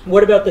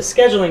 What about the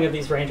scheduling of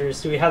these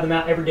rangers? Do we have them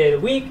out every day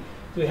of the week?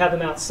 Do we have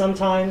them out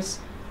sometimes?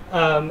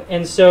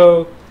 And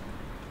so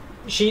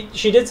she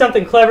did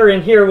something clever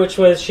in here, which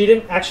was she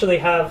didn't actually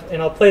have,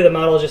 and I'll play the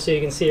model just so you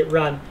can see it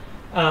run,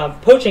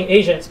 poaching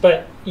agents,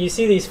 but you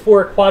see these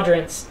 4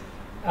 quadrants.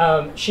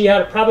 She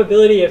had a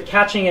probability of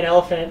catching an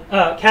elephant,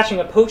 catching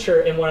a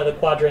poacher in one of the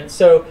quadrants.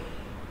 So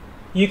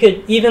you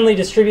could evenly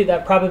distribute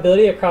that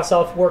probability across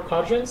all 4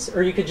 quadrants,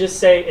 or you could just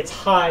say it's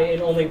high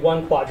in only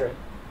one quadrant.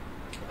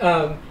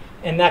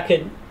 And that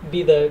could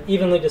be the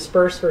evenly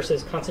dispersed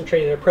versus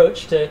concentrated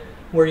approach to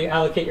where you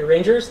allocate your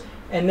rangers.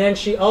 And then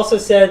she also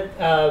said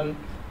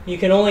you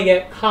can only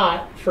get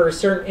caught for a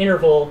certain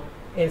interval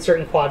in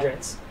certain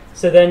quadrants.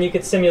 So then you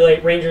could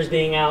simulate rangers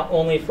being out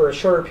only for a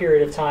shorter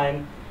period of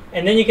time.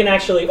 And then you can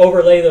actually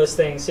overlay those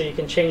things, so you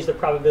can change the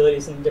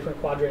probabilities in different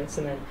quadrants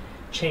and then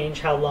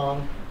change how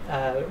long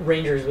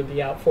rangers would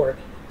be out for.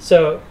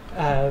 So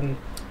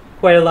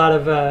quite a lot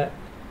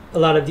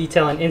of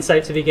detail and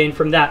insight to be gained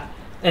from that.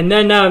 And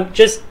then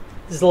just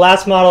this is the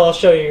last model I'll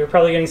show you. You're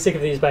probably getting sick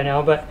of these by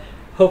now, but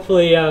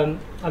hopefully I'm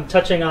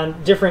touching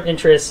on different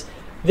interests.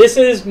 This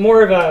is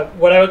more of a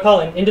what I would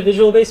call an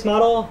individual-based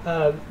model.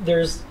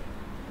 There's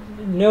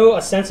no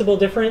ostensible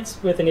difference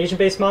with an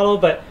agent-based model,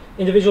 but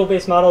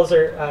individual-based models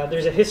are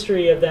there's a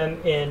history of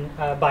them in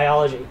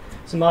biology.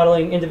 So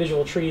modeling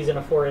individual trees in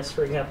a forest,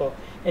 for example.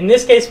 In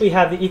this case, we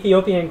have the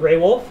Ethiopian gray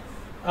wolf,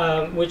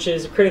 which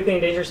is a critically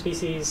endangered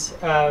species,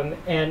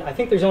 and I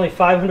think there's only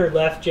 500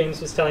 left,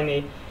 James was telling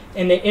me,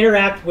 and they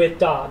interact with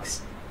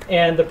dogs.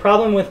 And the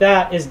problem with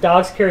that is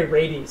dogs carry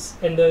rabies,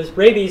 and those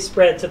rabies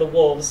spread to the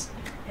wolves,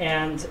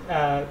 and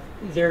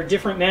there are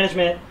different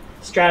management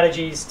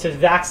strategies to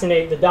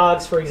vaccinate the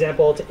dogs, for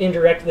example, to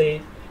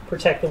indirectly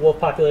protect the wolf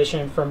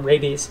population from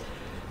rabies.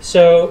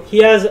 So he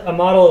has a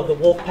model of the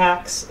wolf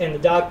packs and the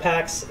dog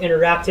packs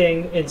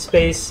interacting in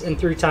space and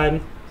through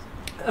time.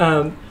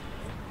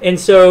 And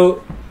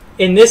so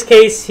in this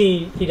case,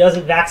 he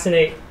doesn't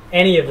vaccinate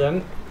any of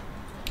them.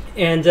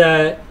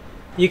 And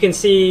you can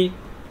see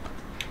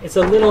it's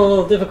a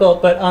little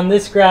difficult, but on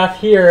this graph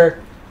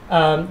here,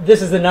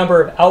 this is the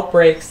number of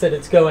outbreaks that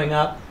it's going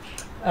up.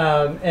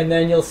 And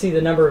then you'll see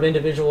the number of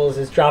individuals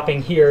is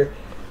dropping here.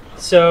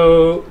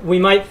 So we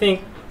might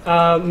think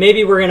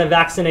maybe we're going to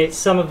vaccinate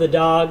some of the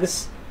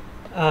dogs.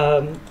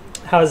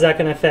 How is that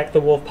going to affect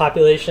the wolf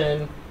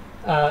population?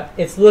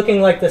 It's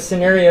looking like the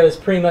scenario is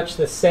pretty much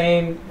the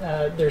same.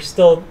 There's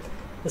still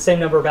the same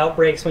number of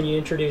outbreaks when you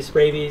introduce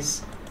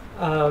rabies.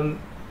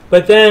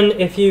 But then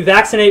if you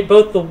vaccinate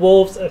both the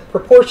wolves, a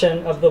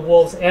proportion of the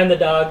wolves and the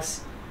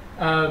dogs,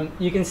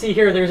 you can see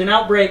here there's an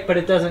outbreak, but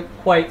it doesn't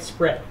quite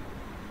spread.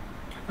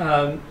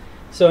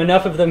 So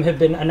enough of them have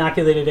been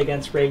inoculated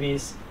against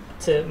rabies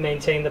to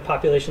maintain the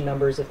population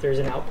numbers if there's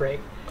an outbreak.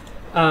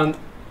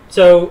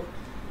 So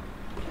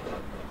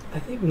I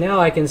think now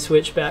I can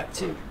switch back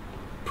to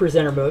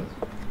presenter mode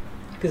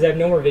because I have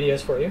no more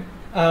videos for you.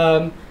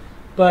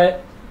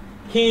 But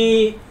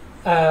he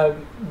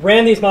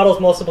ran these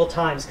models multiple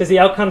times because the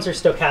outcomes are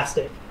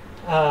stochastic.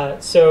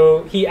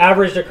 So he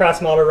averaged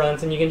across model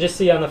runs, and you can just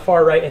see on the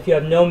far right, if you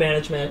have no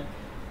management,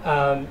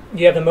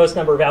 you have the most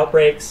number of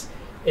outbreaks.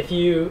 If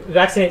you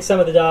vaccinate some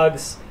of the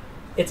dogs,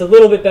 it's a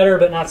little bit better,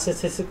 but not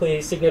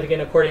statistically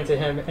significant according to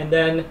him. And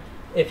then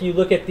if you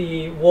look at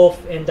the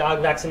wolf and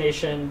dog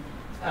vaccination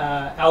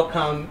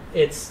outcome,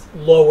 it's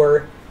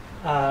lower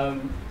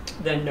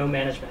than no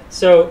management.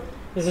 So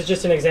this is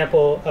just an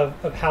example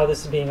of how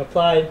this is being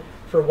applied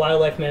for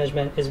wildlife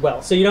management as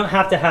well. So you don't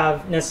have to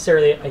have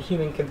necessarily a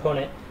human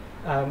component.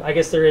 I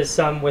guess there is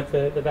some with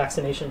the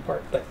vaccination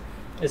part, but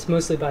it's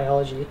mostly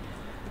biology.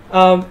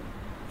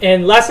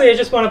 And lastly, I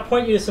just want to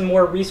point you to some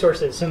more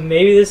resources. So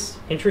maybe this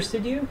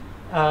interested you.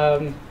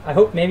 I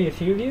hope maybe a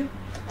few of you.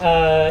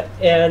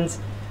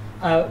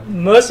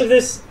 Most of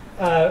this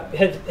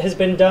has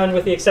been done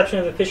with the exception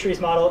of the fisheries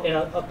model in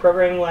a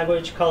programming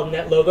language called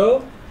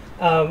NetLogo,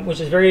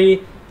 which is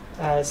very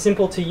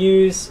simple to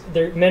use.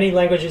 There are many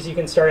languages you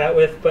can start out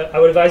with, but I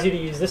would advise you to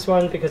use this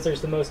one because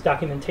there's the most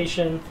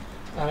documentation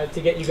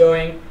to get you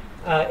going.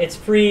 It's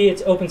free,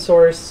 it's open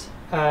source,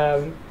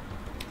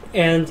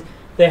 and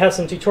they have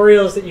some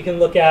tutorials that you can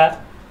look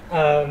at.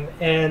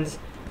 And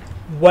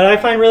what I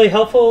find really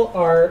helpful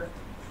are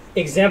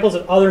examples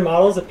of other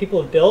models that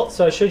people have built.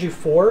 So I showed you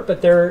 4,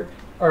 but there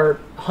are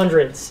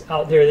hundreds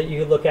out there that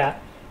you can look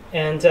at.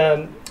 And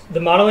the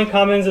Modeling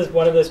Commons is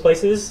one of those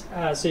places,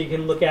 so you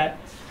can look at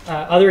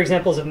other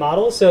examples of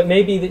models. So it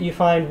may be that you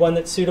find one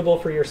that's suitable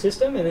for your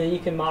system, and then you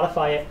can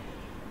modify it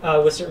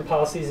with certain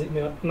policies that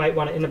you might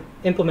want to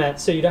implement,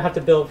 so you don't have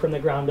to build from the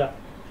ground up.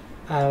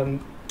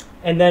 And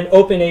then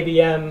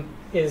OpenABM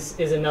is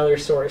another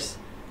source.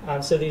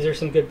 So these are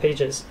some good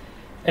pages.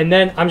 And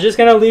then I'm just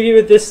going to leave you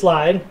with this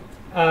slide.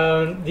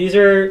 These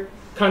are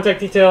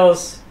contact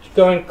details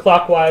going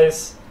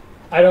clockwise.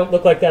 I don't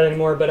look like that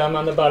anymore, but I'm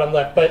on the bottom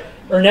left. But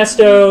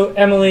Ernesto,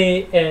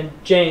 Emily, and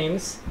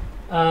James.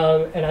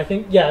 And I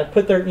think, yeah,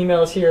 put their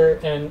emails here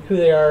and who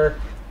they are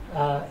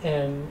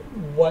and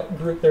what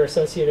group they're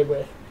associated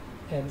with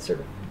and sort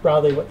of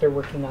broadly what they're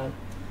working on.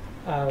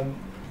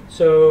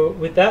 So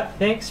with that,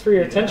 thanks for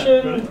your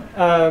attention.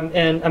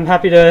 And I'm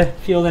happy to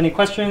field any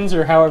questions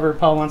or however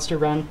Paul wants to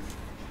run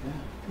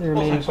the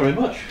remaining. Well, thanks very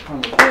much.